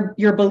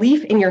 your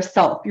belief in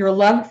yourself, your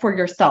love for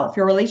yourself,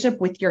 your relationship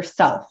with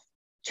yourself,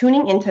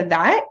 tuning into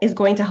that is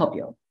going to help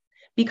you.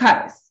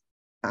 Because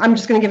I'm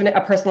just going to give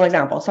a personal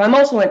example. So I'm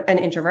also an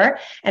introvert,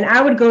 and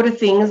I would go to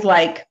things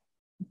like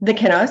the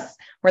Kinnos,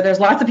 where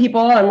there's lots of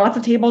people and lots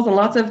of tables and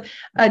lots of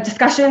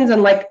discussions,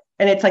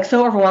 and it's like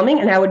so overwhelming.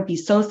 And I would be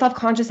so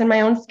self-conscious in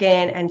my own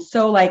skin, and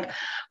so like,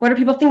 what are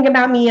people thinking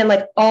about me, and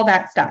like all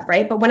that stuff,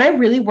 right? But when I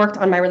really worked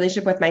on my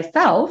relationship with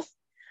myself,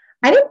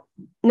 I didn't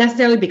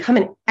necessarily become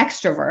an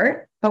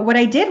extrovert, but what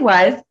I did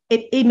was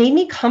it made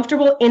me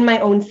comfortable in my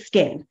own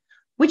skin,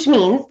 which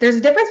means there's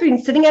a difference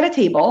between sitting at a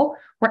table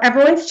where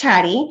everyone's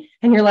chatty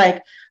and you're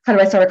like, how do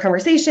I start a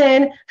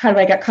conversation? How do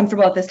I get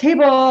comfortable at this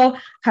table?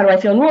 How do I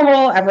feel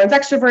normal? Everyone's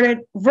extroverted,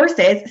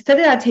 versus sit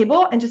at a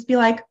table and just be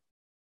like,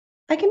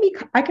 I can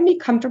be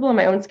comfortable in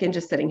my own skin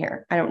just sitting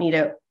here. I don't need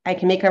to, I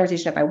can make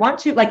conversation if I want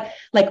to,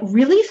 like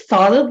really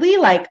solidly,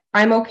 like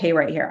I'm okay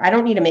right here. I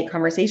don't need to make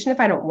conversation if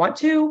I don't want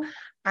to.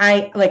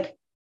 I like,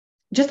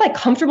 just like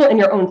comfortable in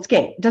your own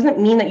skin. It doesn't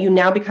mean that you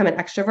now become an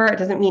extrovert. It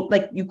doesn't mean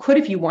like you could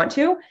if you want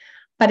to,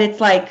 but it's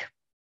like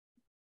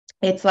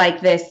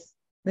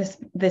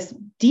this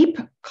deep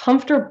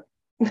comfort,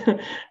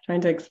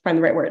 trying to find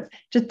the right words,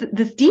 just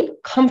this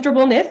deep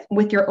comfortableness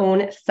with your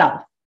own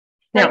self.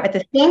 Now, at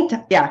the same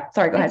time,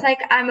 sorry, go ahead. It's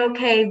like, I'm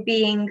okay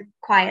being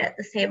quiet at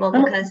this table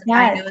because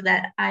I know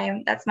that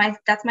that's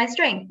my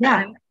strength. Yeah.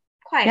 I'm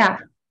quiet. Yeah.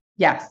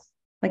 Yes.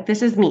 Like,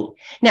 this is me.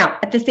 Now,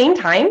 at the same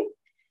time,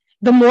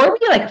 the more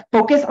we like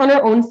focus on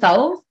our own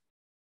selves,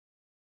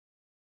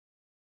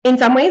 in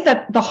some ways,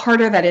 that the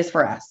harder that is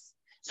for us.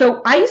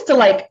 So I used to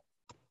like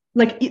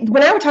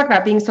when I would talk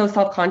about being so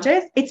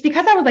self-conscious, it's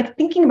because I was like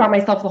thinking about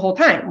myself the whole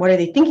time. What are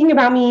they thinking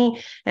about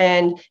me?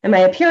 And am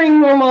I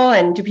appearing normal?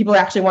 And do people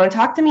actually want to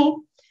talk to me?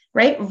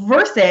 Right?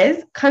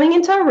 Versus coming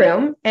into a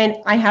room, and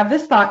I have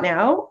this thought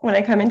now when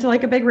I come into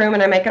like a big room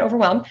and I might get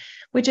overwhelmed,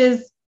 which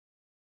is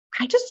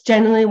I just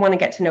genuinely want to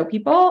get to know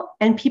people,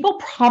 and people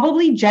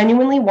probably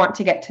genuinely want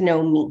to get to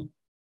know me.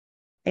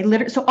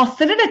 So I'll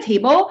sit at a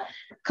table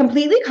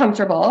completely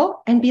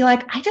comfortable and be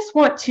like, I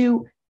want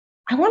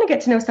to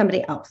get to know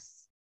somebody else.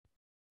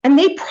 And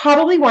they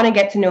probably want to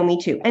get to know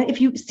me too. And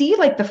if you see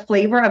like the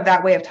flavor of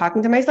that way of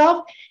talking to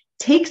myself,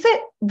 takes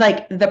it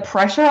like the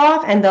pressure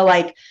off and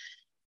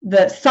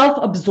the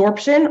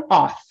self-absorption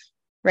off,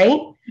 right?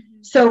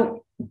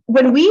 So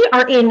when we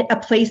are in a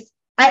place,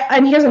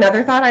 and here's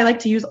another thought I like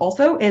to use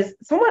also is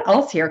someone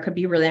else here could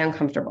be really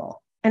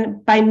uncomfortable.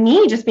 And by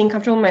me just being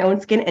comfortable in my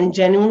own skin and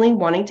genuinely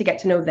wanting to get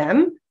to know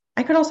them,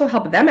 I could also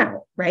help them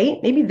out, right?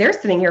 Maybe they're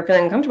sitting here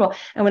feeling uncomfortable.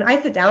 And when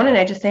I sit down and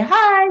I just say,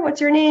 hi, what's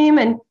your name?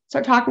 And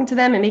start talking to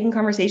them and making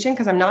conversation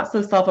because I'm not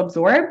so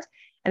self-absorbed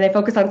and I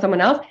focus on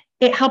someone else,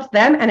 it helps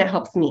them and it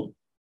helps me.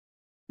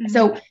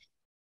 So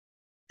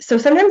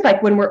sometimes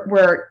like when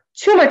we're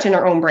too much in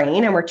our own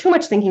brain and we're too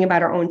much thinking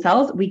about our own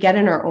selves, we get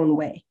in our own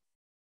way.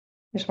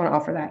 I just want to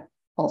offer that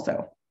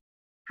also.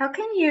 How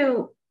can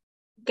you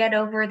get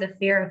over the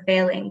fear of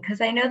failing? Because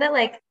I know that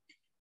like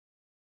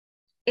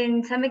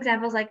in some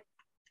examples, like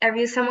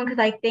someone could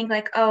like think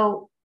like,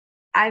 oh,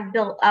 I've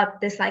built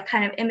up this like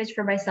kind of image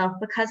for myself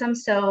because I'm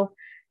so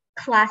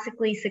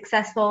classically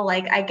successful.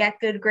 Like I get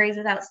good grades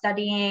without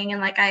studying, and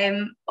like I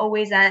am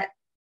always at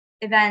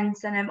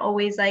events and I'm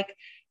always like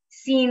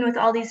seen with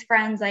all these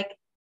friends. Like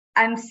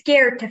I'm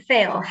scared to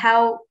fail.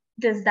 How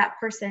does that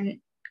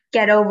person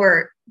get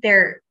over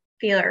their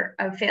fear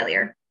of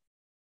failure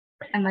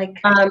and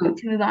like to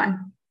move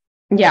on?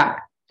 Yeah.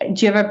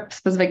 Do you have a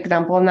specific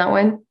example in that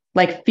one?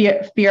 Like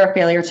fear of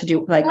failure to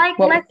do like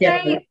let's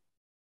say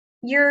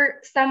you're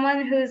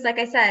someone who's, like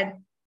I said,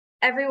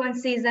 everyone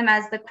sees them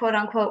as the quote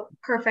unquote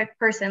perfect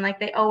person.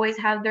 Like they always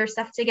have their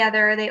stuff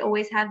together. They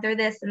always have their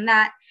this and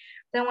that.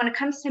 Then when it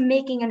comes to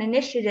making an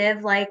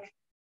initiative, like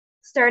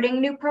starting a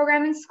new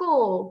program in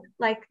school,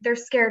 like they're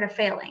scared of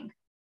failing.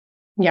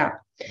 Yeah.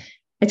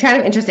 It's kind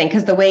of interesting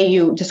because the way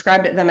you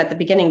described them at the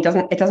beginning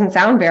doesn't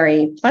sound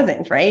very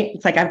pleasant, right?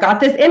 It's like, I've got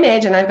this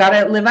image and I've got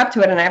to live up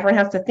to it. And everyone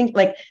has to think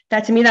like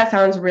that. To me, that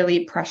sounds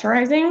really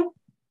pressurizing.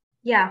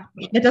 Yeah.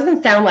 It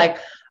doesn't sound like,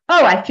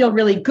 oh, I feel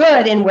really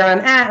good in where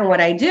I'm at and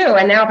what I do.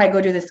 And now if I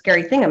go do this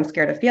scary thing, I'm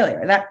scared of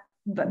failure.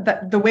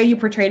 The way you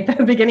portrayed at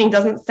the beginning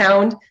doesn't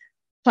sound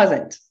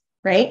pleasant,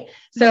 right?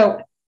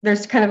 So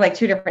there's kind of like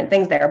two different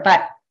things there.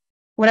 But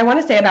what I want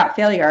to say about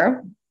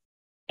failure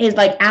is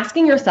like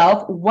asking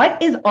yourself,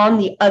 what is on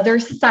the other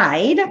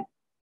side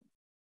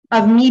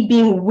of me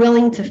being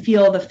willing to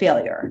feel the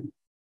failure?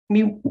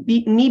 Me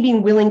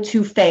being willing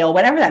to fail,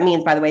 whatever that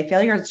means, by the way.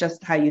 Failure is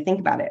just how you think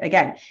about it.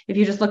 Again, if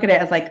you just look at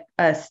it as like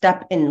a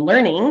step in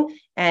learning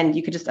and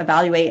you could just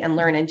evaluate and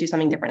learn and do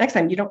something different next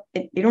time, you don't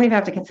even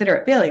have to consider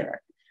it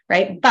failure,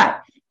 right?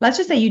 But let's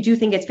just say you do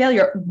think it's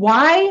failure.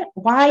 Why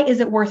is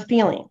it worth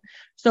feeling?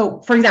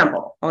 So for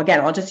example, again,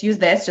 I'll just use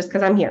this just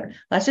because I'm here.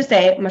 Let's just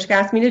say Mushka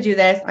asked me to do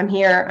this. I'm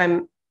here.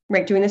 I'm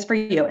right doing this for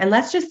you. And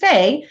let's just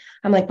say,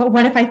 I'm like, but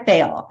what if I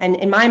fail? And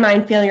in my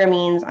mind, failure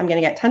means I'm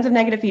going to get tons of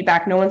negative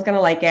feedback. No one's going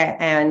to like it.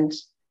 And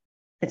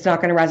it's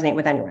not going to resonate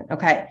with anyone.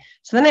 Okay.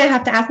 So then I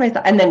have to ask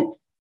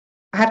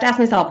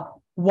myself,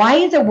 why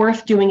is it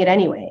worth doing it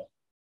anyway?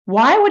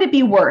 Why would it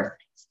be worth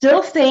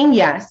still saying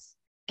yes,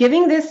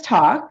 giving this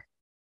talk,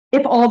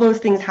 if all those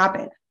things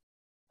happen?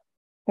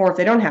 Or if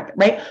they don't happen,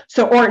 right?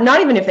 So, or not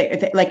even if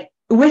they like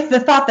with the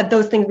thought that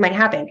those things might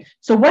happen.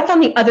 So what's on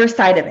the other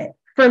side of it?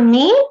 For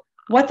me,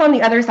 what's on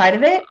the other side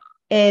of it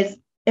is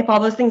if all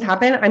those things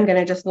happen, I'm going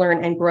to just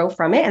learn and grow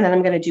from it. And then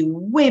I'm going to do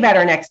way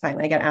better next time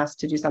I get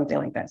asked to do something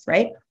like this,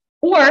 right?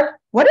 Or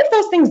what if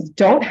those things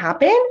don't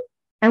happen?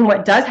 And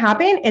what does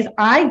happen is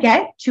I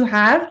get to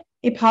have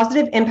a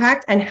positive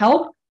impact and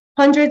help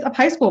hundreds of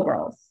high school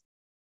girls.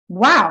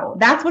 Wow,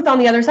 that's what's on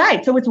the other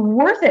side. So it's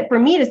worth it for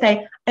me to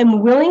say,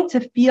 I'm willing to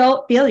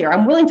feel failure.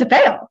 I'm willing to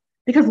fail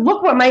because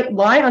look what might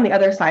lie on the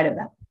other side of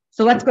that.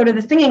 So let's go to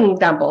the singing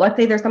example. Let's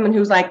say there's someone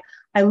who's like,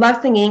 I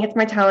love singing. It's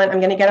my talent. I'm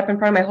going to get up in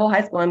front of my whole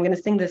high school. I'm going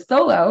to sing this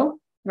solo,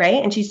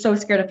 right? And she's so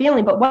scared of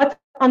failing. But what's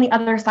on the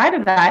other side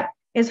of that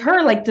is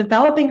her like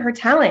developing her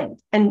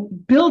talent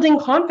and building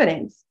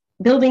confidence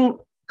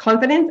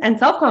and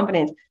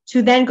self-confidence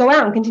to then go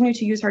out and continue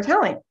to use her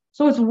talent.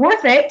 So it's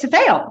worth it to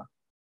fail.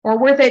 Or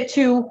worth it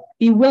to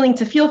be willing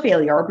to feel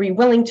failure or be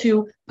willing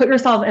to put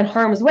yourself in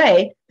harm's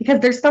way because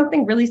there's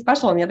something really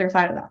special on the other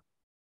side of that.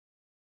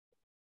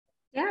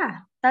 Yeah,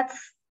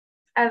 that's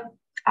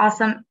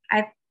awesome.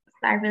 I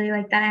really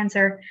like that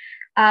answer.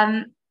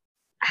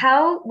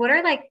 What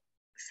are like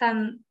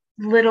some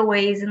little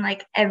ways in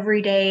like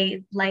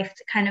everyday life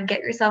to kind of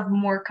get yourself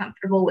more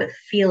comfortable with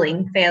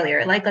feeling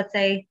failure? Like, let's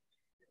say,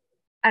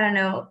 I don't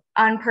know,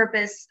 on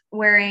purpose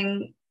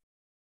wearing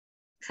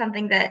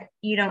something that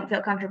you don't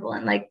feel comfortable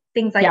in, like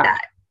things like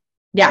that.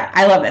 Yeah,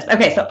 I love this.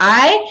 Okay, so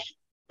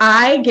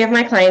I give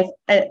my clients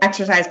an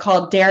exercise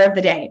called Dare of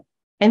the Day.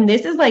 And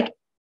this is like,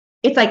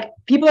 it's like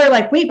people are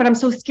like, wait, but I'm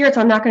so scared,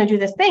 so I'm not going to do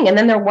this thing. And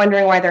then they're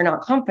wondering why they're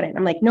not confident.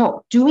 I'm like,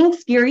 no, doing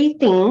scary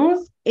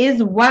things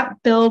is what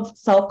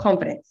builds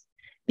self-confidence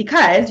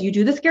because you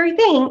do the scary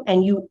thing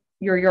and you're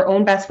your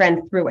own best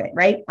friend through it,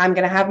 right? I'm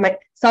going to have my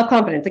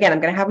self-confidence. Again, I'm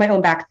going to have my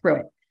own back through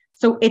it.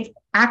 So it's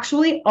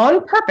actually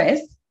on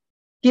purpose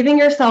giving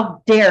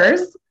yourself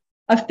dares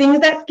of things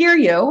that scare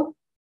you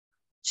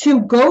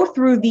to go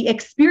through the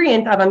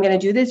experience of, I'm going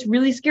to do this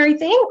really scary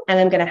thing and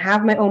I'm going to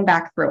have my own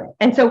back through it.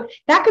 And so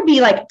that could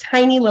be like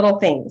tiny little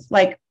things,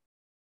 like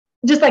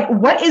just like,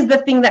 what is the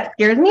thing that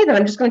scares me that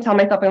I'm just going to tell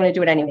myself I'm going to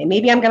do it anyway?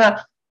 Maybe I'm going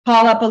to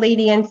call up a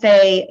lady and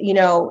say,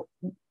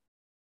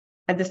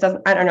 and this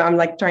doesn't, I don't know, I'm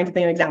like trying to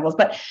think of examples,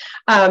 but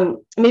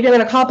maybe I'm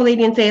going to call up a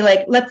lady and say,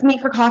 like, let's meet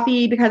for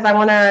coffee because I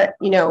want to,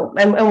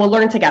 and we'll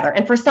learn together.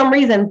 And for some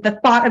reason, the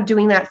thought of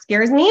doing that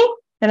scares me.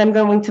 Then I'm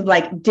going to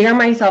like dare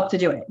myself to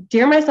do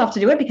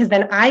it because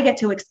then I get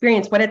to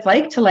experience what it's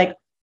like to like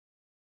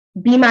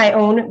be my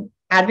own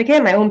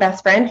advocate, my own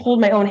best friend,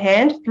 hold my own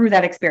hand through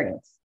that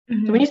experience.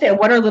 Mm-hmm. So when you say,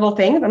 what are little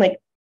things? I'm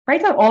like,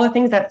 write down all the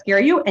things that scare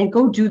you and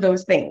go do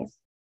those things,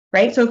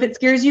 right? So if it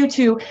scares you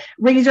to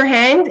raise your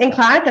hand in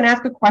class and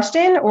ask a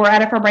question, or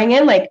at a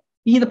Farbrengen, like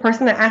be the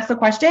person that asks the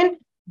question,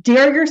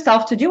 dare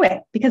yourself to do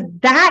it, because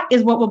that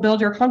is what will build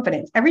your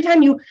confidence. Every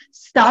time you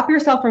stop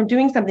yourself from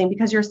doing something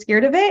because you're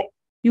scared of it,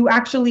 you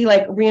actually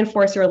like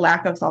reinforce your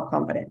lack of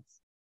self-confidence.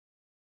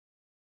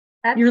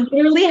 You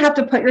literally have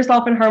to put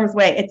yourself in harm's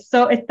way. It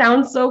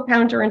sounds so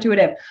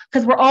counterintuitive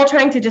because we're all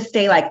trying to just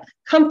stay like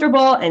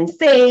comfortable and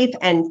safe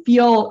and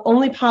feel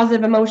only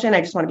positive emotion.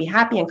 I just want to be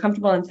happy and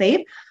comfortable and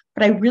safe.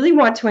 But I really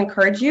want to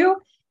encourage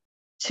you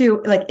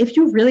to, like, if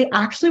you really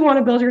actually want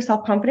to build your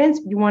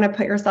self-confidence, you want to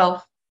put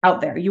yourself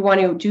out there. You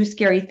want to do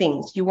scary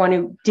things. You want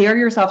to dare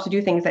yourself to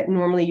do things that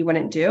normally you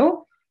wouldn't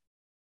do,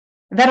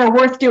 that are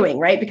worth doing,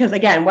 right? Because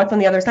again, what's on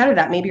the other side of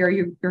that? Maybe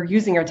you're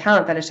using your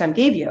talent that Hashem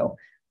gave you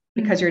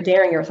because you're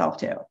daring yourself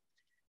to.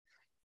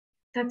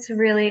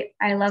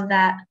 I love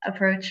that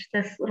approach,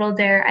 this little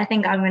dare. I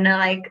think I'm going to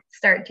like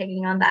start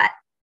taking on that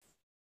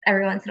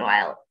every once in a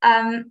while.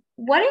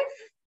 What if,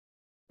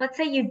 let's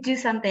say you do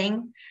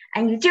something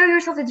and you dare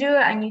yourself to do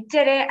it and you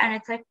did it and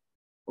it's like,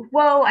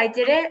 whoa, I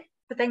did it,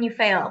 but then you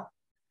fail.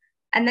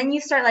 And then you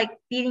start like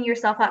beating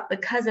yourself up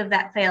because of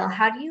that fail.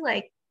 How do you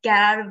like get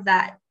out of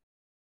that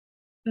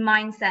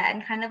mindset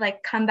and kind of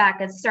like come back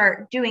and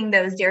start doing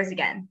those dares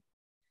again?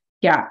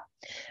 Yeah.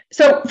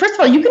 So first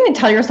of all, you can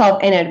tell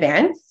yourself in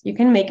advance. You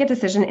can make a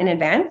decision in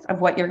advance of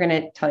what you're going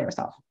to tell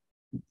yourself.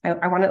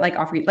 I want to like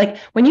offer you, like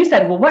when you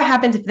said, well, what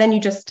happens if then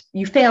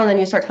you fail and then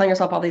you start telling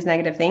yourself all these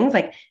negative things?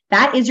 Like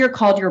that is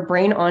called your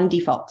brain on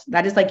default.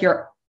 That is like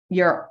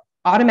your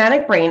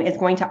automatic brain is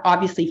going to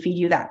obviously feed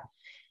you that.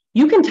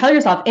 You can tell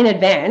yourself in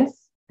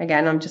advance.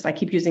 Again, I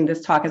keep using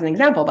this talk as an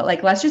example, but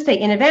like, let's just say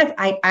in advance,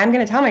 I'm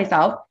going to tell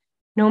myself,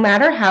 no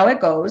matter how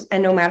it goes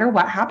and no matter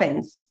what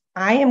happens,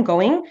 I am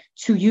going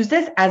to use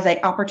this as an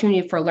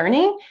opportunity for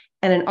learning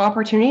and an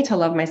opportunity to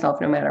love myself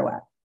no matter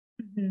what.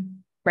 Mm-hmm.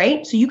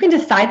 Right? So you can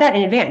decide that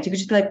in advance. You could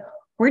just be like,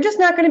 we're just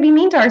not going to be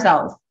mean to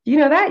ourselves. You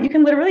know that? You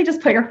can literally just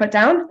put your foot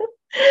down.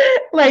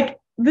 Like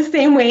the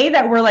same way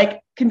that we're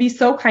like, can be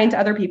so kind to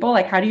other people.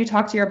 Like, how do you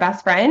talk to your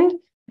best friend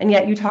and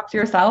yet you talk to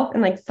yourself in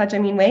like such a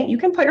mean way? You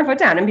can put your foot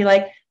down and be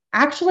like,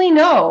 actually,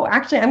 no,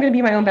 I'm going to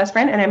be my own best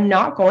friend. And I'm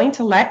not going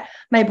to let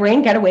my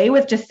brain get away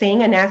with just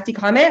saying a nasty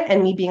comment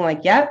and me being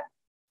like, yep,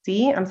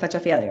 see, I'm such a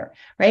failure.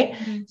 Right.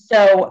 Mm-hmm.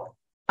 So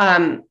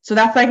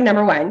that's like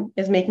number one,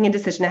 is making a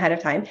decision ahead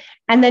of time.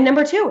 And then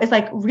number two is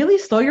like really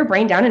slow your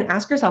brain down and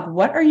ask yourself,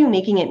 what are you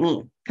making it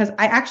mean? Because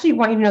I actually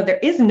want you to know there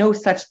is no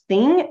such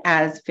thing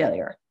as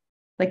failure.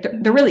 Like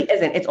there really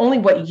isn't. It's only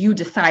what you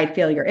decide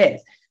failure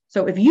is.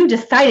 So if you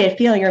decided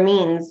failure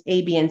means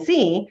A, B, and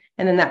C,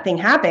 and then that thing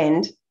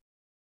happened,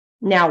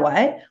 now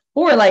what?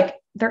 Or like,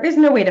 there is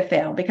no way to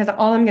fail because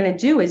all I'm going to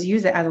do is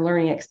use it as a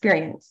learning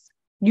experience,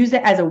 use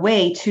it as a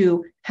way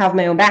to have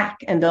my own back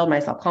and build my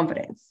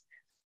self-confidence.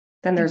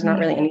 Then there's not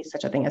really any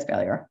such a thing as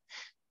failure.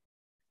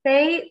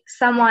 Say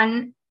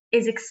someone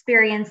is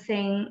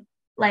experiencing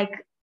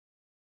like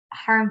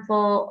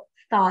harmful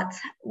thoughts.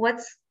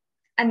 What's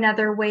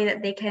another way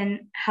that they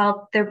can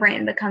help their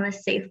brain become a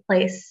safe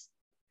place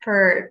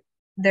for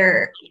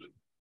their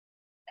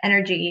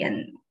energy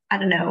and I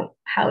don't know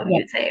how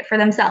you'd say it, for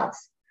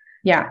themselves?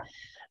 Yeah.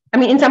 I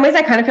mean, in some ways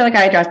I kind of feel like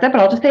I addressed that,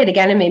 but I'll just say it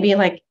again and maybe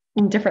like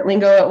in different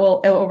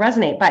lingo, it will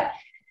resonate. But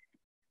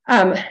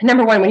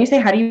number one, when you say,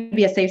 how do you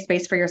be a safe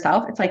space for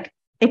yourself? It's like,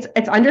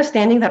 it's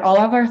understanding that all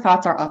of our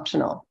thoughts are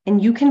optional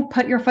and you can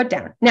put your foot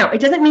down. Now,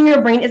 it doesn't mean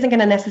your brain isn't going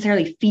to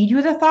necessarily feed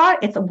you the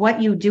thought. It's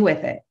what you do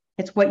with it.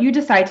 It's what you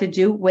decide to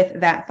do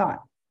with that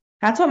thought.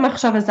 That's what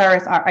machshava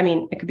zaras are. I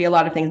mean, it could be a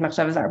lot of things,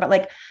 machshava zara, but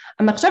like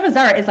a machshava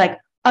zara is like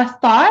a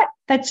thought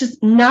that's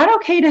just not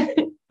okay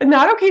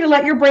to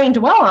let your brain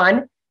dwell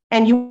on.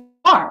 And you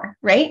are,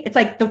 right? It's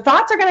like the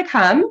thoughts are going to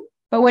come,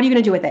 but what are you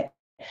going to do with it?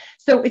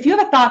 So if you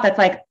have a thought that's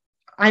like,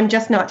 I'm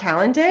just not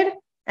talented.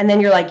 And then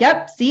you're like,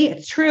 yep, see,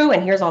 it's true.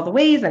 And here's all the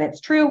ways. And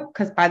it's true.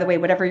 Because by the way,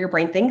 whatever your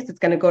brain thinks, it's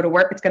going to go to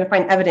work. It's going to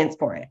find evidence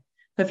for it.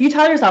 So if you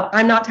tell yourself,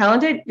 I'm not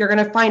talented, you're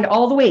going to find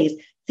all the ways.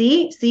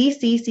 See.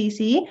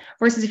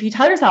 Versus if you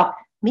tell yourself,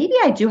 maybe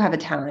I do have a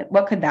talent.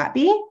 What could that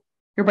be?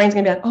 Your brain's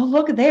going to be like, oh,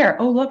 look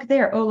there. Oh, look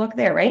there. Oh, look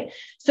there. Right.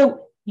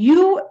 So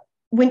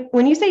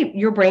when you say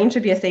your brain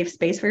should be a safe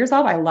space for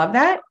yourself, I love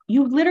that.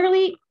 You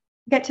literally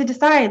get to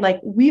decide, like,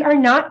 we are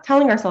not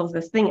telling ourselves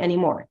this thing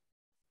anymore.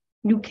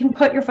 You can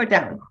put your foot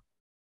down.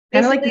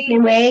 Kind of like the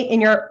same way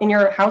in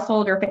your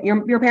household, or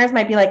your parents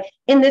might be like,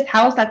 in this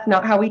house, that's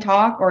not how we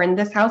talk, or in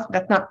this house,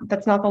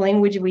 that's not the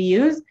language we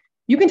use.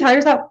 You can tell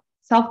yourself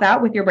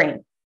that with your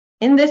brain.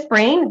 In this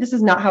brain, this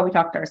is not how we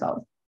talk to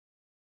ourselves.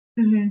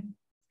 Mm-hmm.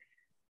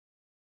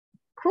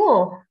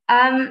 Cool.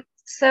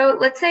 So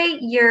let's say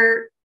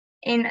you're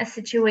in a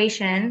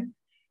situation,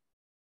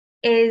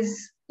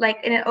 is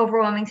like in an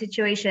overwhelming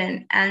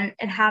situation, and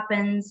it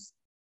happens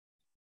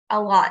a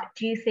lot.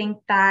 Do you think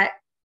that,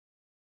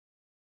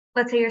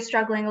 let's say you're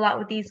struggling a lot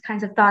with these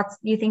kinds of thoughts,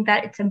 do you think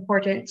that it's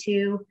important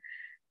to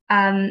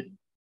kind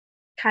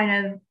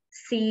of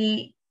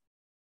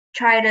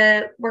try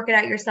to work it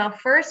out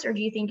yourself first, or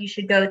do you think you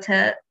should go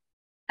to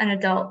an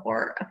adult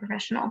or a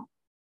professional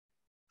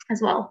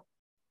as well?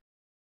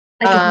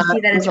 Like if you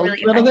see that it's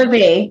really a little bit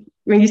vague.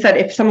 When you said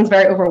if someone's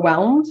very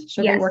overwhelmed,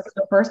 should they work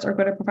at first or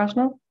go to a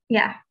professional?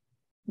 Yeah.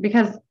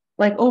 Because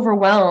like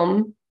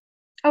overwhelmed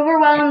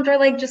or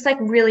like just like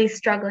really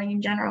struggling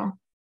in general.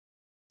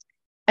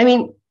 I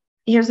mean,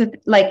 first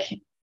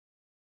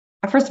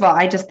of all,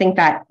 I just think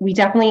that we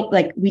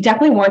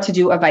definitely want to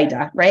do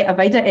Avoda, right?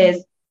 Avoda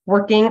is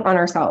working on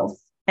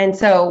ourselves. And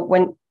so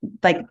when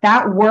like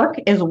that work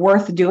is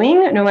worth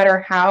doing, no matter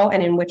how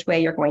and in which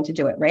way you're going to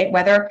do it, right?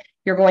 Whether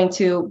you're going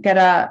to get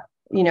a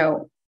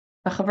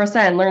chavrusa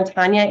and learn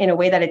Tanya in a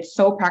way that it's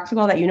so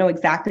practical that you know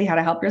exactly how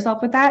to help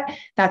yourself with that,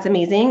 that's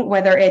amazing.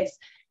 Whether it's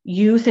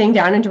you sitting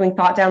down and doing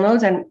thought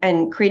downloads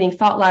and creating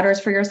thought ladders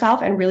for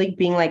yourself and really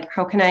being like,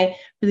 how can I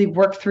really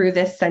work through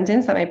this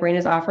sentence that my brain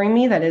is offering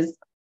me that is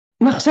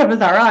machshava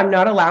zara, I'm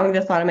not allowing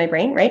this thought in my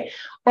brain, right?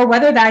 Or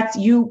whether that's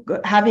you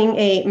having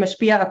a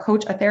mashpia, a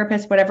coach, a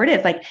therapist, whatever it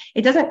is. Like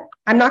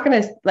I'm not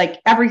going to, like,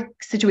 every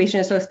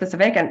situation is so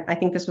specific. And I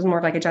think this was more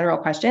of like a general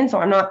question. So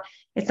I'm not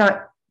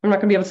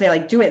going to be able to say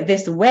like, do it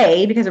this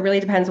way, because it really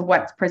depends on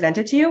what's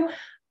presented to you.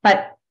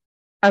 But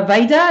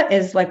Avoda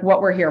is like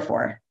what we're here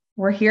for.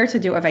 We're here to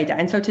do Avoda.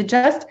 And so to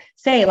just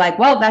say like,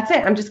 well, that's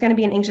it, I'm just going to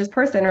be an anxious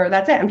person, or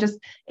that's it, I'm just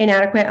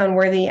inadequate,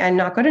 unworthy, and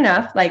not good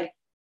enough. Like,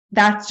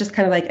 that's just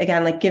kind of like,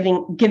 again, like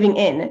giving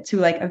in to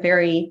like a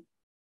very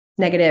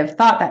negative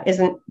thought that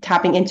isn't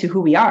tapping into who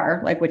we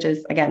are, like, which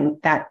is, again,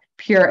 that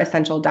pure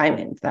essential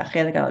diamond, that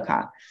chelik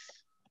elokah.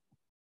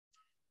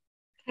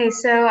 Okay,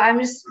 so I'm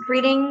just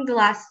reading the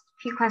last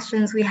few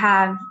questions we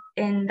have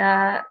in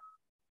the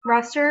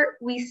roster.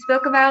 We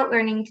spoke about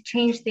learning to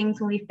change things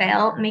when we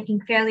fail,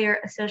 making failure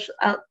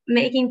a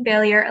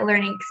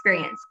learning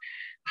experience.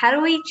 How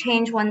do we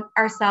change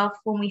ourselves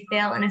when we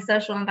fail in a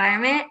social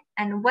environment?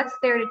 And what's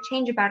there to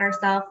change about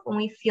ourselves when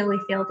we feel we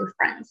failed with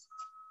friends?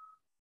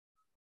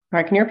 All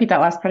right, can you repeat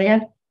that last part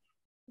again?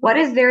 What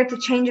is there to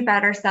change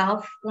about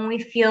ourselves when we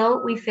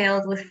feel we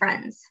failed with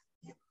friends?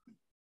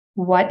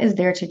 What is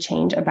there to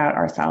change about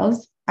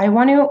ourselves? I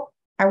want to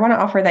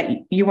offer that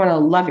you want to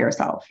love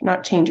yourself,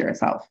 not change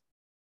yourself.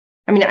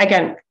 I mean,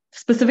 again,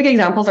 specific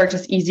examples are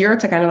just easier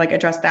to kind of like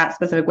address that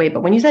specific way.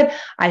 But when you said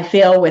I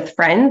fail with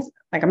friends,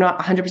 like, I'm not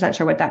 100%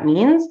 sure what that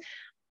means.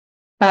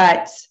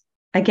 But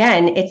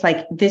again, it's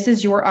like, this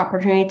is your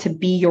opportunity to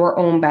be your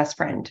own best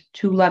friend,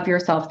 to love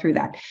yourself through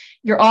that.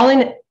 You're all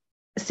in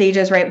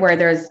stages, right, where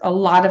there's a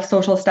lot of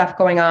social stuff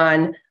going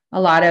on, a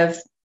lot of,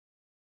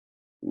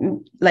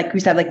 like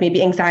we said, like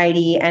maybe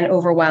anxiety and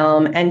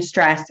overwhelm and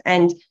stress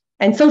and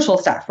social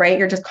stuff, right?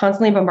 You're just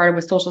constantly bombarded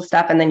with social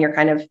stuff. And then you're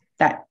kind of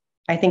that,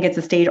 I think it's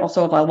a stage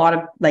also of a lot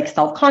of like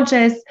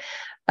self-conscious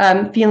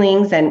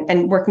feelings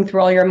and working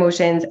through all your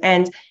emotions.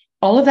 And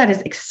all of that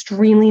is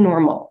extremely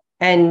normal.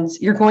 And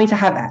you're going to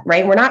have that,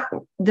 right?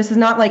 This is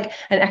not like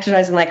an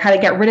exercise in like how to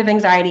get rid of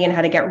anxiety and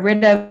how to get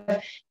rid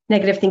of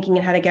negative thinking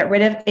and how to get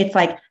rid of, it's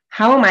like,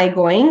 how am I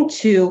going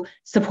to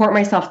support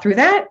myself through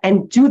that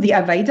and do the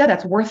Avoda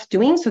that's worth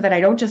doing, so that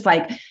I don't just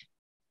like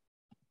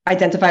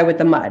identify with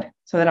the mud,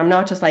 so that I'm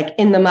not just like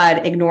in the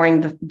mud,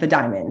 ignoring the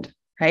diamond,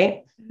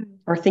 right? Mm-hmm.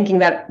 Or thinking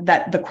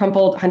that the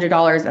crumpled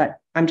 $100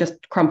 that I'm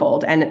just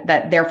crumpled and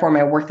that therefore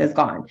my worth is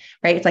gone,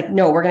 right? It's like,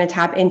 no, we're going to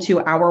tap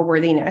into our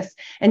worthiness.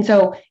 And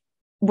so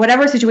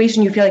whatever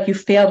situation you feel like you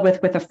failed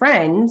with a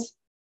friend,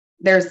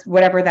 there's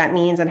whatever that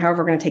means and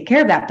however we're going to take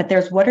care of that. But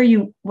there's what are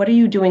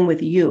you doing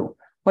with you?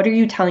 What are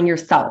you telling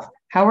yourself?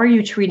 How are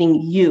you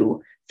treating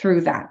you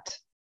through that?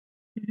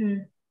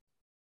 Mm-hmm.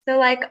 So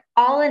like,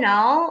 all in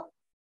all,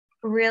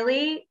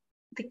 really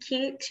the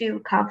key to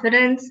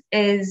confidence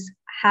is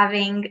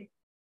having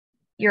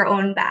your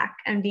own back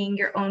and being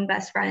your own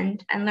best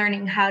friend and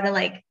learning how to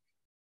like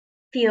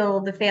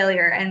feel the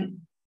failure and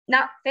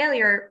not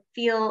failure,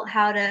 feel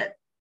how to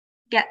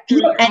get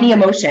through any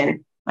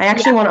emotion. I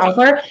actually want to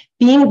offer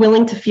being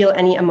willing to feel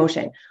any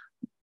emotion.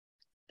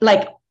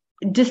 Like,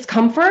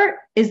 discomfort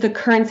is the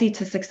currency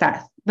to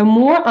success. The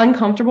more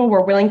uncomfortable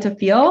we're willing to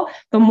feel,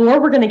 the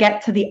more we're going to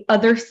get to the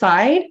other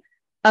side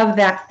of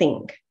that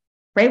thing,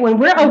 right? When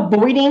we're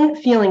avoiding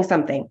feeling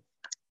something,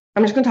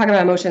 I'm just going to talk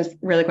about emotions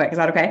really quick. Is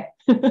that okay?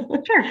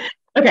 Sure.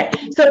 Okay.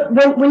 So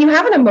when you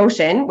have an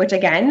emotion, which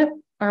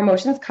again, our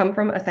emotions come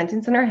from a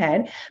sentence in our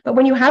head, but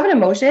when you have an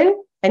emotion,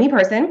 any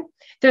person,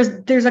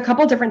 there's a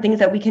couple different things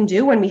that we can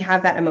do when we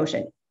have that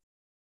emotion.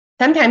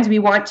 Sometimes we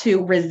want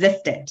to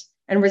resist it.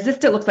 And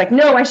resist it looks like,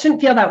 no, I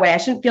shouldn't feel that way. I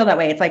shouldn't feel that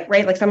way. It's like,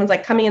 right, like someone's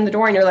like coming in the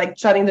door and you're like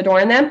shutting the door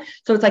on them.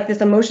 So it's like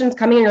this emotion's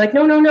coming and you're like,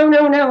 no, no, no,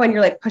 no, no. And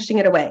you're like pushing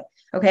it away.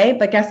 Okay.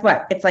 But guess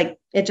what? It's like,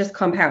 it just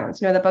compounds.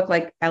 You know, that book,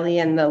 like Ellie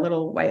and the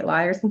Little White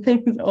Lie or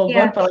something, the old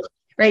book, but,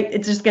 right?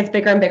 It just gets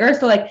bigger and bigger.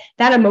 So like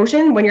that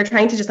emotion, when you're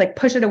trying to just like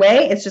push it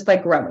away, it's just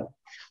like growing.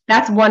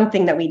 That's one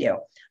thing that we do.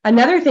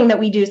 Another thing that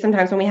we do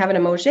sometimes when we have an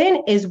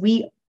emotion is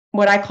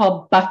what I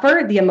call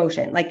buffer the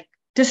emotion, like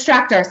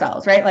distract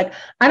ourselves, right? Like,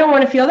 I don't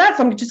want to feel that,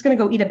 so I'm just going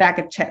to go eat a bag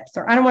of chips,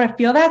 or I don't want to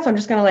feel that, so I'm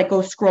just going to like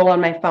go scroll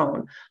on my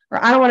phone,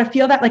 or I don't want to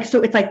feel that. Like,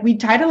 so it's like we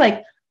try to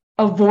like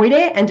avoid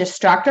it and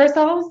distract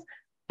ourselves.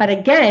 But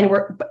again,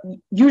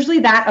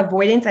 usually that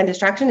avoidance and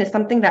distraction is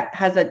something that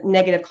has a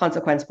negative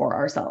consequence for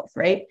ourselves,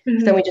 right?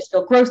 Mm-hmm. So we just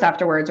feel gross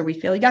afterwards, or we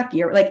feel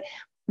yucky, or like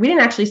we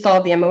didn't actually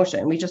solve the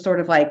emotion. We just sort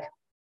of like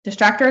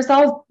distract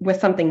ourselves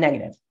with something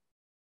negative.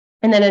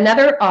 And then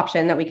another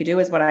option that we could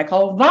do is what I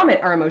call vomit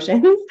our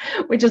emotions,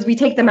 which is we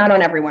take them out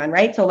on everyone,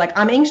 right? So like,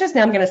 I'm anxious,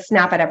 now I'm going to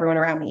snap at everyone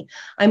around me.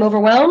 I'm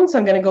overwhelmed, so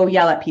I'm going to go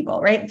yell at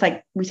people, right? It's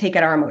like we take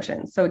out our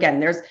emotions. So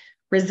again, there's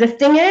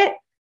resisting it,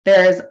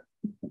 there's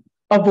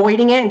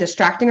avoiding it and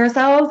distracting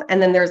ourselves,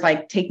 and then there's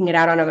like taking it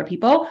out on other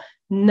people.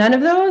 None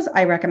of those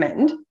I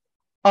recommend.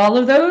 All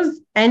of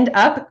those end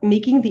up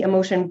making the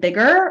emotion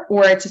bigger,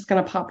 or it's just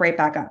going to pop right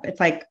back up.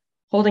 It's like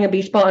holding a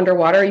beach ball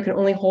underwater. You can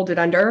only hold it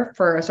under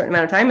for a certain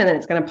amount of time, and then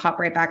it's going to pop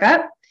right back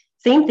up.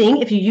 Same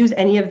thing if you use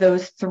any of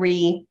those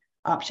three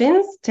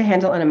options to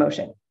handle an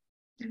emotion.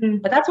 Mm-hmm.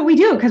 But that's what we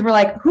do, because we're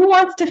like, who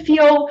wants to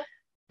feel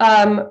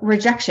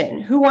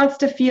rejection? Who wants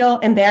to feel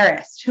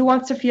embarrassed? Who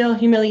wants to feel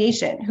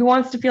humiliation? Who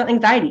wants to feel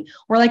anxiety?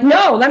 We're like,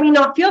 no, let me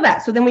not feel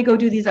that. So then we go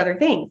do these other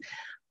things.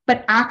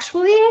 But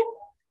actually,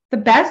 the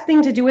best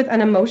thing to do with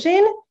an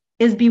emotion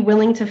is be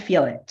willing to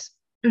feel it.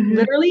 Mm-hmm.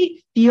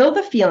 Literally feel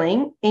the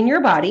feeling in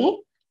your body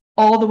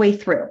all the way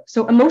through.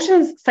 So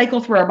emotions cycle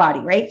through our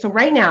body, right? So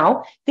right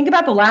now, think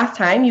about the last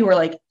time you were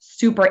like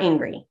super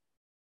angry.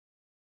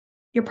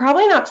 You're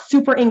probably not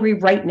super angry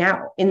right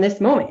now in this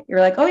moment. You're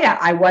like, oh yeah,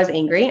 I was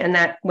angry and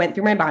that went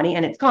through my body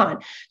and it's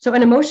gone. So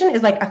an emotion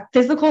is like a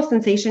physical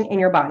sensation in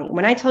your body.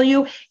 When I tell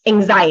you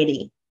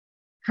anxiety,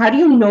 how do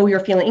you know you're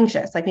feeling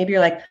anxious? Like maybe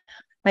you're like,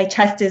 my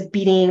chest is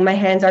beating, my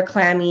hands are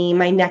clammy,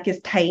 my neck is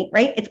tight,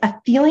 right? It's a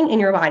feeling in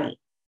your body.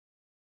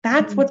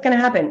 That's what's going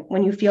to happen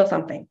when you feel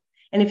something.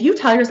 And if you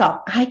tell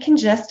yourself, I can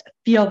just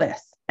feel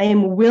this, I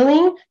am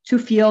willing to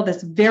feel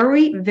this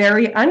very,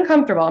 very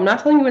uncomfortable, I'm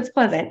not telling you it's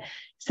pleasant,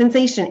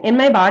 sensation in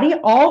my body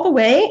all the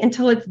way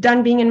until it's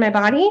done being in my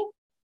body,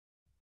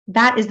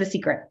 that is the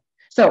secret.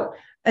 So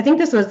I think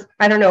this was,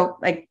 I don't know,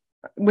 like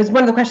was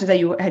one of the questions that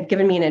you had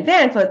given me in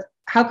advance was,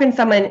 how can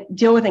someone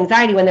deal with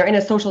anxiety when they're in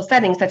a social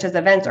setting such as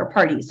events or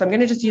parties? So I'm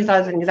going to just use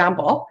that as an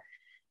example.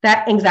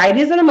 That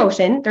anxiety is an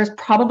emotion. There's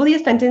probably a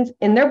sentence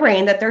in their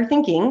brain that they're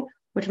thinking,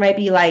 which might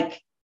be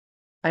like,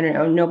 I don't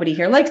know, nobody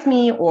here likes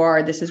me,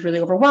 or this is really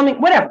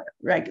overwhelming, whatever,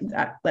 right?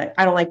 Like,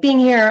 I don't like being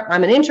here.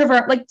 I'm an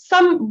introvert, like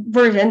some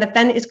version that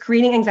then is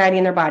creating anxiety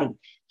in their body.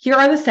 Here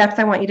are the steps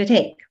I want you to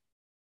take.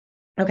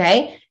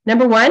 Okay.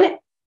 Number one,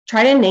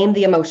 try to name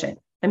the emotion.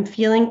 I'm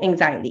feeling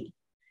anxiety.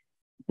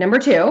 Number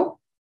two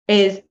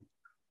is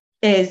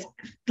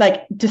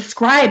like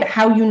describe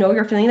how you know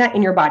you're feeling that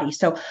in your body.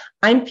 So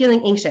I'm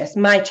feeling anxious.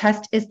 My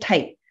chest is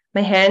tight.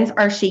 My hands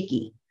are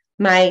shaky.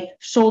 My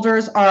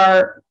shoulders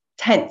are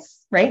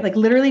tense, right? Like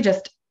literally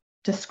just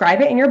describe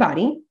it in your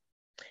body.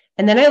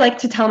 And then I like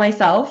to tell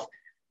myself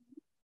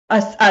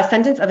a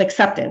sentence of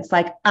acceptance.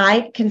 Like,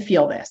 I can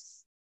feel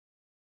this.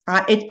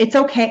 It's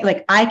okay.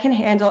 Like, I can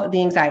handle the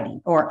anxiety,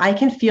 or I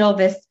can feel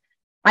this.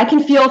 I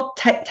can feel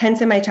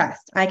tense in my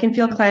chest. I can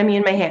feel clammy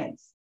in my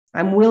hands.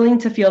 I'm willing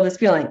to feel this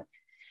feeling.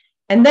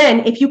 And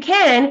then if you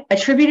can,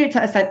 attribute it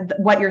to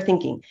what you're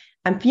thinking.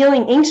 I'm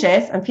feeling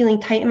anxious. I'm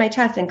feeling tight in my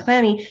chest and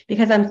clammy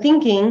because I'm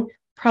thinking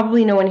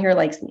probably no one here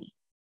likes me,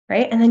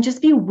 right? And then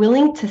just be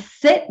willing to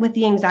sit with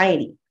the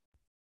anxiety.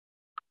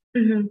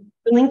 Mm-hmm.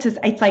 Willing to,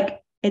 it's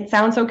like, it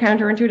sounds so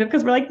counterintuitive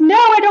because we're like, no,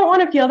 I don't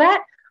want to feel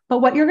that. But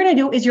what you're going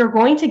to do is you're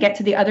going to get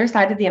to the other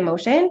side of the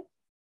emotion,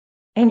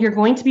 and you're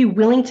going to be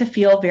willing to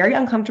feel very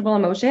uncomfortable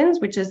emotions,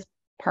 which is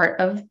part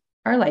of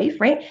our life,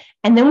 right?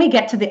 And then we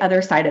get to the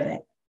other side of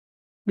it.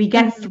 We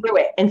get through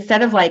it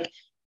instead of like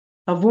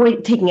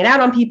avoid taking it out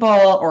on people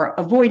or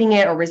avoiding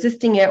it or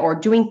resisting it or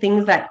doing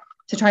things that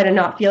to try to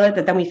not feel it,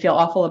 that then we feel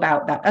awful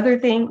about that other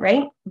thing,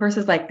 right?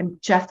 Versus like, I'm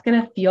just going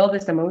to feel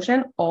this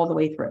emotion all the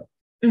way through.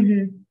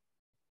 Mm-hmm.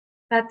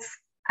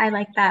 I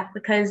like that,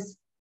 because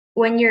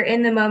when you're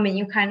in the moment,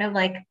 you kind of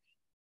like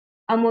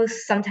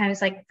almost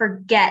sometimes like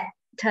forget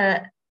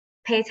to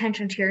pay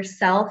attention to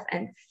yourself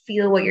and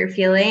feel what you're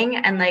feeling,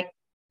 and like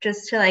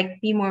just to like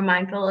be more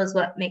mindful is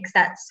what makes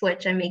that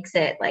switch and makes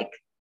it like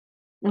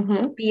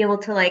be able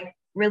to like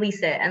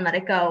release it and let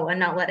it go and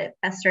not let it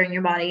fester in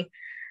your body.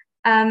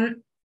 I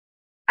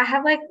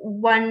have like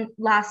one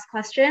last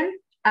question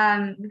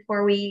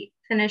before we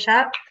finish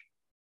up.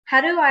 how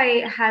do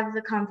I have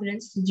the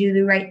confidence to do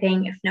the right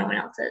thing if no one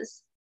else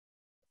is?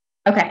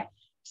 Okay.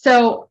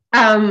 So,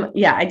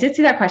 yeah, I did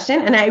see that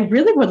question, and I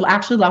really would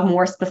actually love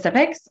more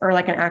specifics or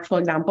like an actual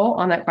example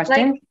on that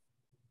question. Like,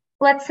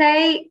 let's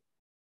say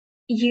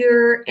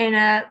you're in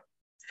a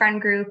friend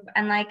group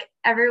and like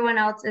everyone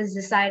else is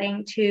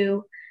deciding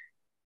to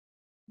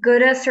go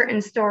to a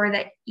certain store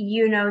that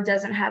you know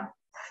doesn't have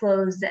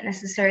clothes that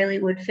necessarily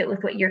would fit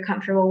with what you're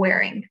comfortable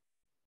wearing.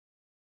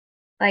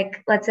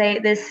 Like, let's say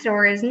this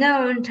store is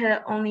known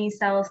to only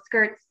sell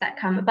skirts that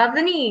come above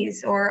the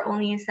knees or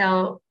only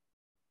sell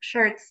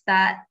shirts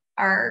that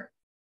are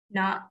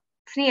not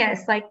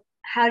tznius. Like,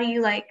 how do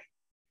you like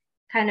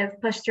kind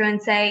of push through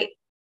and say,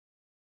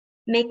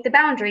 make the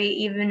boundary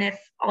even if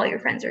all your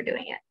friends are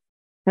doing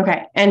it?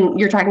 Okay. And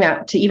you're talking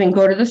about to even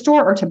go to the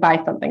store or to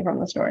buy something from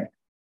the store?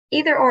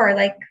 Either or,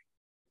 like,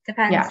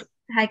 depends. Yeah.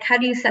 Like, how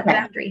do you set the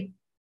boundary?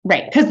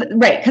 Right.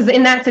 Because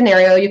in that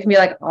scenario, you can be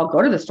like, I'll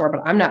go to the store,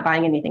 but I'm not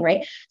buying anything.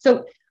 Right.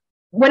 So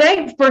when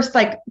I first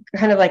like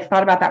kind of like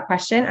thought about that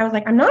question, I was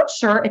like, I'm not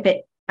sure if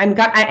I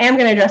am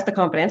going to address the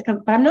confidence,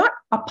 but I'm not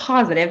a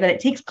positive that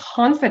it takes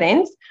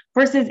confidence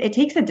versus it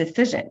takes a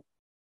decision.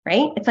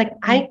 Right. It's like,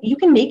 you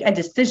can make a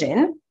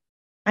decision.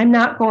 I'm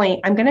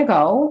going to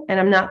go and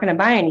I'm not going to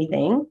buy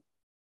anything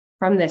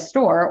from this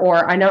store,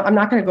 or I know I'm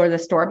not going to go to the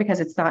store because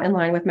it's not in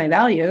line with my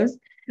values.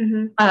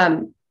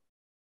 Mm-hmm.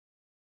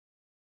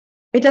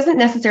 It doesn't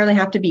necessarily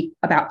have to be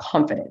about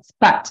confidence,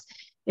 but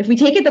if we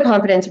take it the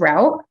confidence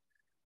route,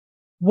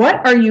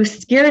 what are you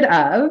scared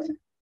of?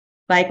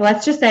 Like,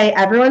 let's just say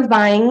everyone's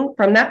buying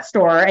from that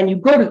store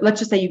and let's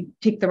just say you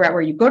take the route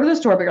where you go to the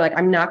store, but you're like,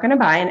 I'm not going to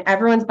buy, and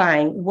everyone's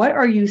buying. What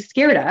are you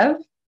scared of?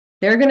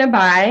 They're going to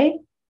buy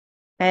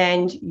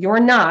and you're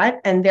not.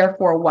 And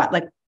therefore what?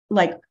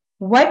 Like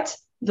what?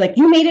 Like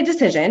you made a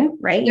decision,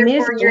 right?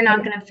 Therefore, you're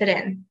not going to fit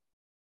in.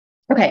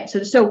 Okay.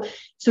 So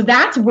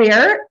that's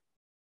where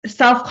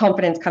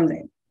self-confidence comes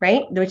in,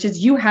 right? Which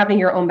is you having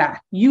your own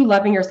back, you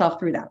loving yourself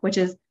through that, which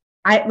is,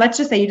 let's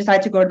just say you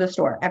decide to go to the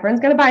store. Everyone's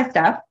going to buy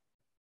stuff.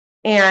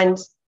 And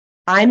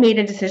I made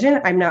a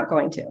decision, I'm not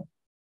going to.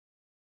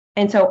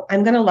 And so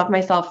I'm going to love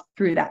myself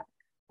through that.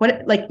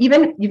 What, like,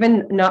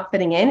 even not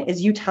fitting in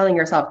is you telling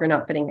yourself you're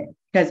not fitting in.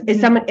 Because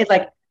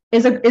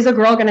is a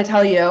girl going to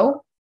tell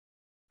you,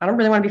 I don't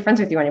really want to be friends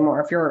with you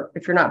anymore if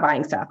you're not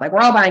buying stuff? Like,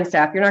 we're all buying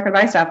stuff. You're not going to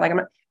buy stuff. Like,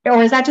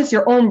 or is that just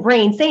your own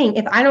brain saying,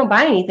 if I don't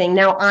buy anything,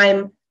 now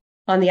I'm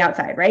on the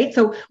outside, right?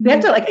 So we have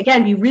to, like,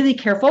 again, be really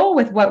careful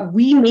with what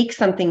we make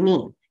something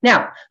mean.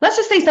 Now, let's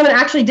just say someone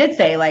actually did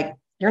say, like,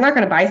 you're not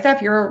going to buy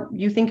stuff.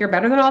 You think you're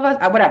better than all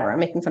of us? Whatever. I'm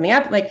making something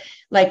up.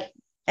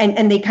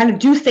 And they kind of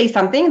do say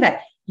something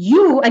that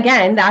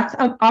again, that's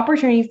an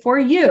opportunity for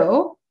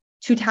you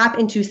to tap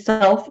into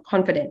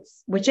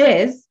self-confidence, which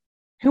is,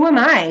 who am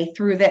I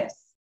through this?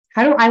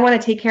 How do I want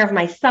to take care of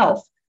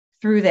myself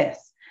through this?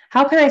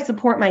 How can I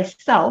support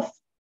myself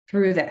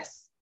through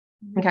this?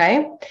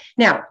 Okay.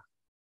 Now,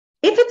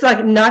 if it's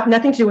like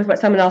nothing to do with what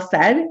someone else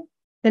said,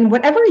 then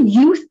whatever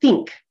you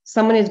think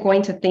someone is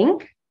going to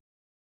think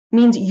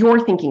means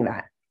you're thinking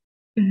that.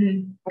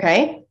 Mm-hmm.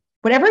 Okay.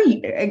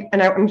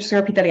 And I'm just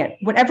going to repeat that again.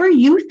 Whatever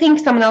you think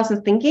someone else is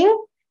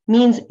thinking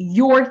means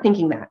you're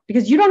thinking that,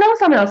 because you don't know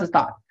someone else's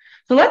thought.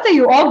 So let's say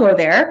you all go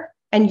there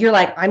and you're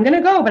like, I'm going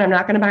to go, but I'm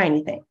not going to buy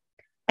anything.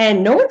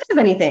 And no one says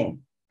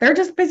anything. They're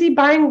just busy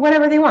buying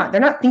whatever they want.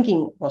 They're not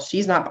thinking,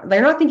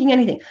 they're not thinking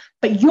anything.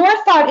 But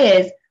your thought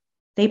is,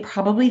 they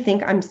probably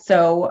think I'm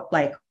so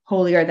like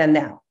holier than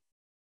thou,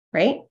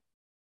 right?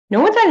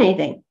 No one said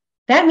anything.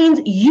 That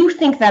means you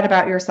think that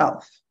about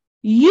yourself.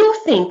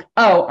 You think,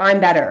 oh, I'm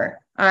better.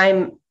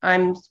 I'm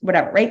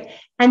whatever, right?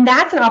 And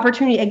that's an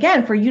opportunity,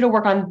 again, for you to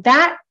work on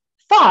that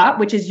thought,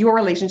 which is your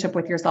relationship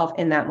with yourself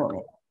in that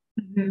moment.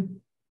 Mm-hmm.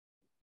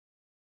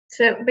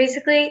 So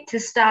basically, to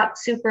stop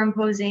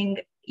superimposing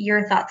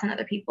your thoughts on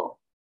other people.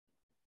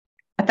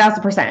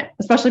 1,000%,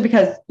 especially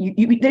because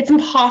it's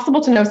impossible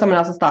to know someone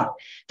else's thought.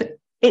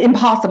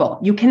 Impossible.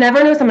 You can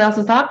never know someone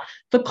else's thought.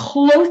 The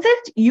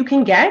closest you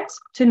can get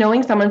to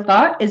knowing someone's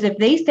thought is if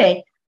they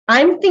say,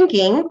 I'm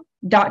thinking ...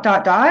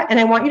 And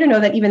I want you to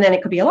know that even then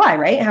it could be a lie,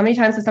 right? How many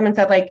times has someone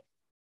said, like,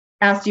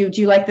 asked you, do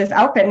you like this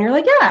outfit? And you're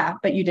like, yeah,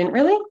 but you didn't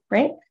really,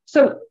 right?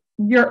 So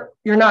you're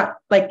not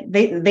like,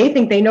 they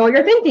think they know what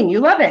you're thinking.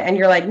 You love it. And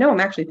you're like, no, I'm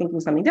actually thinking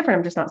something different.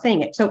 I'm just not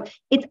saying it. So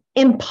it's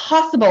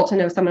impossible to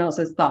know someone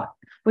else's thought,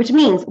 which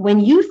means when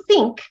you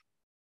think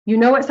you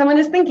know what someone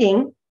is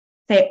thinking,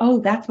 say,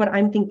 oh, that's what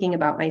I'm thinking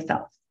about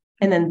myself.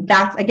 And then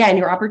that's, again,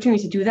 your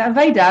opportunity to do the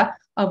Avodah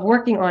of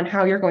working on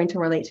how you're going to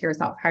relate to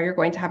yourself, how you're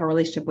going to have a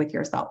relationship with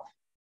yourself.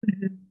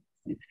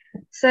 Mm-hmm.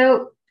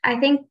 So I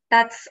think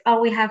that's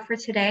all we have for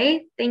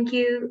today. Thank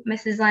you,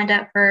 Mrs.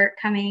 Landa, for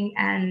coming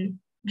and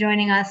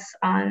joining us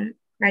on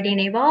Ready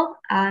and Able.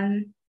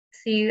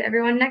 See you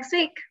everyone next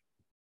week.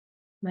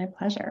 My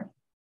pleasure.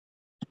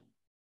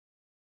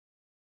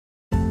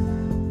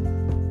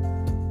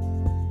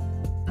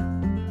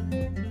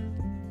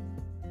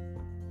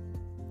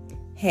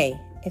 Hey,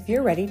 if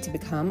you're ready to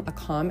become a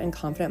calm and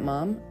confident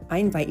mom, I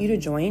invite you to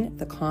join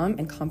the Calm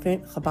and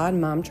Confident Chabad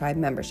Mom Tribe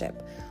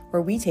membership,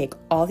 where we take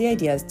all the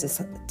ideas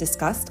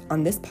discussed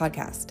on this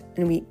podcast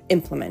and we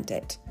implement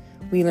it.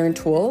 We learn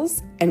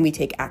tools and we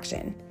take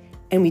action,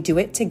 and we do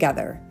it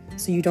together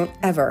so you don't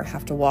ever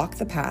have to walk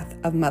the path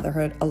of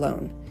motherhood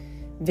alone.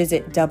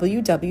 Visit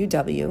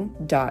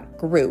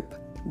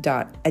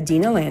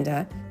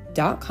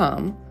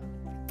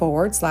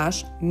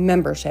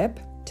www.group.adinalanda.com/membership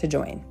to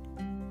join.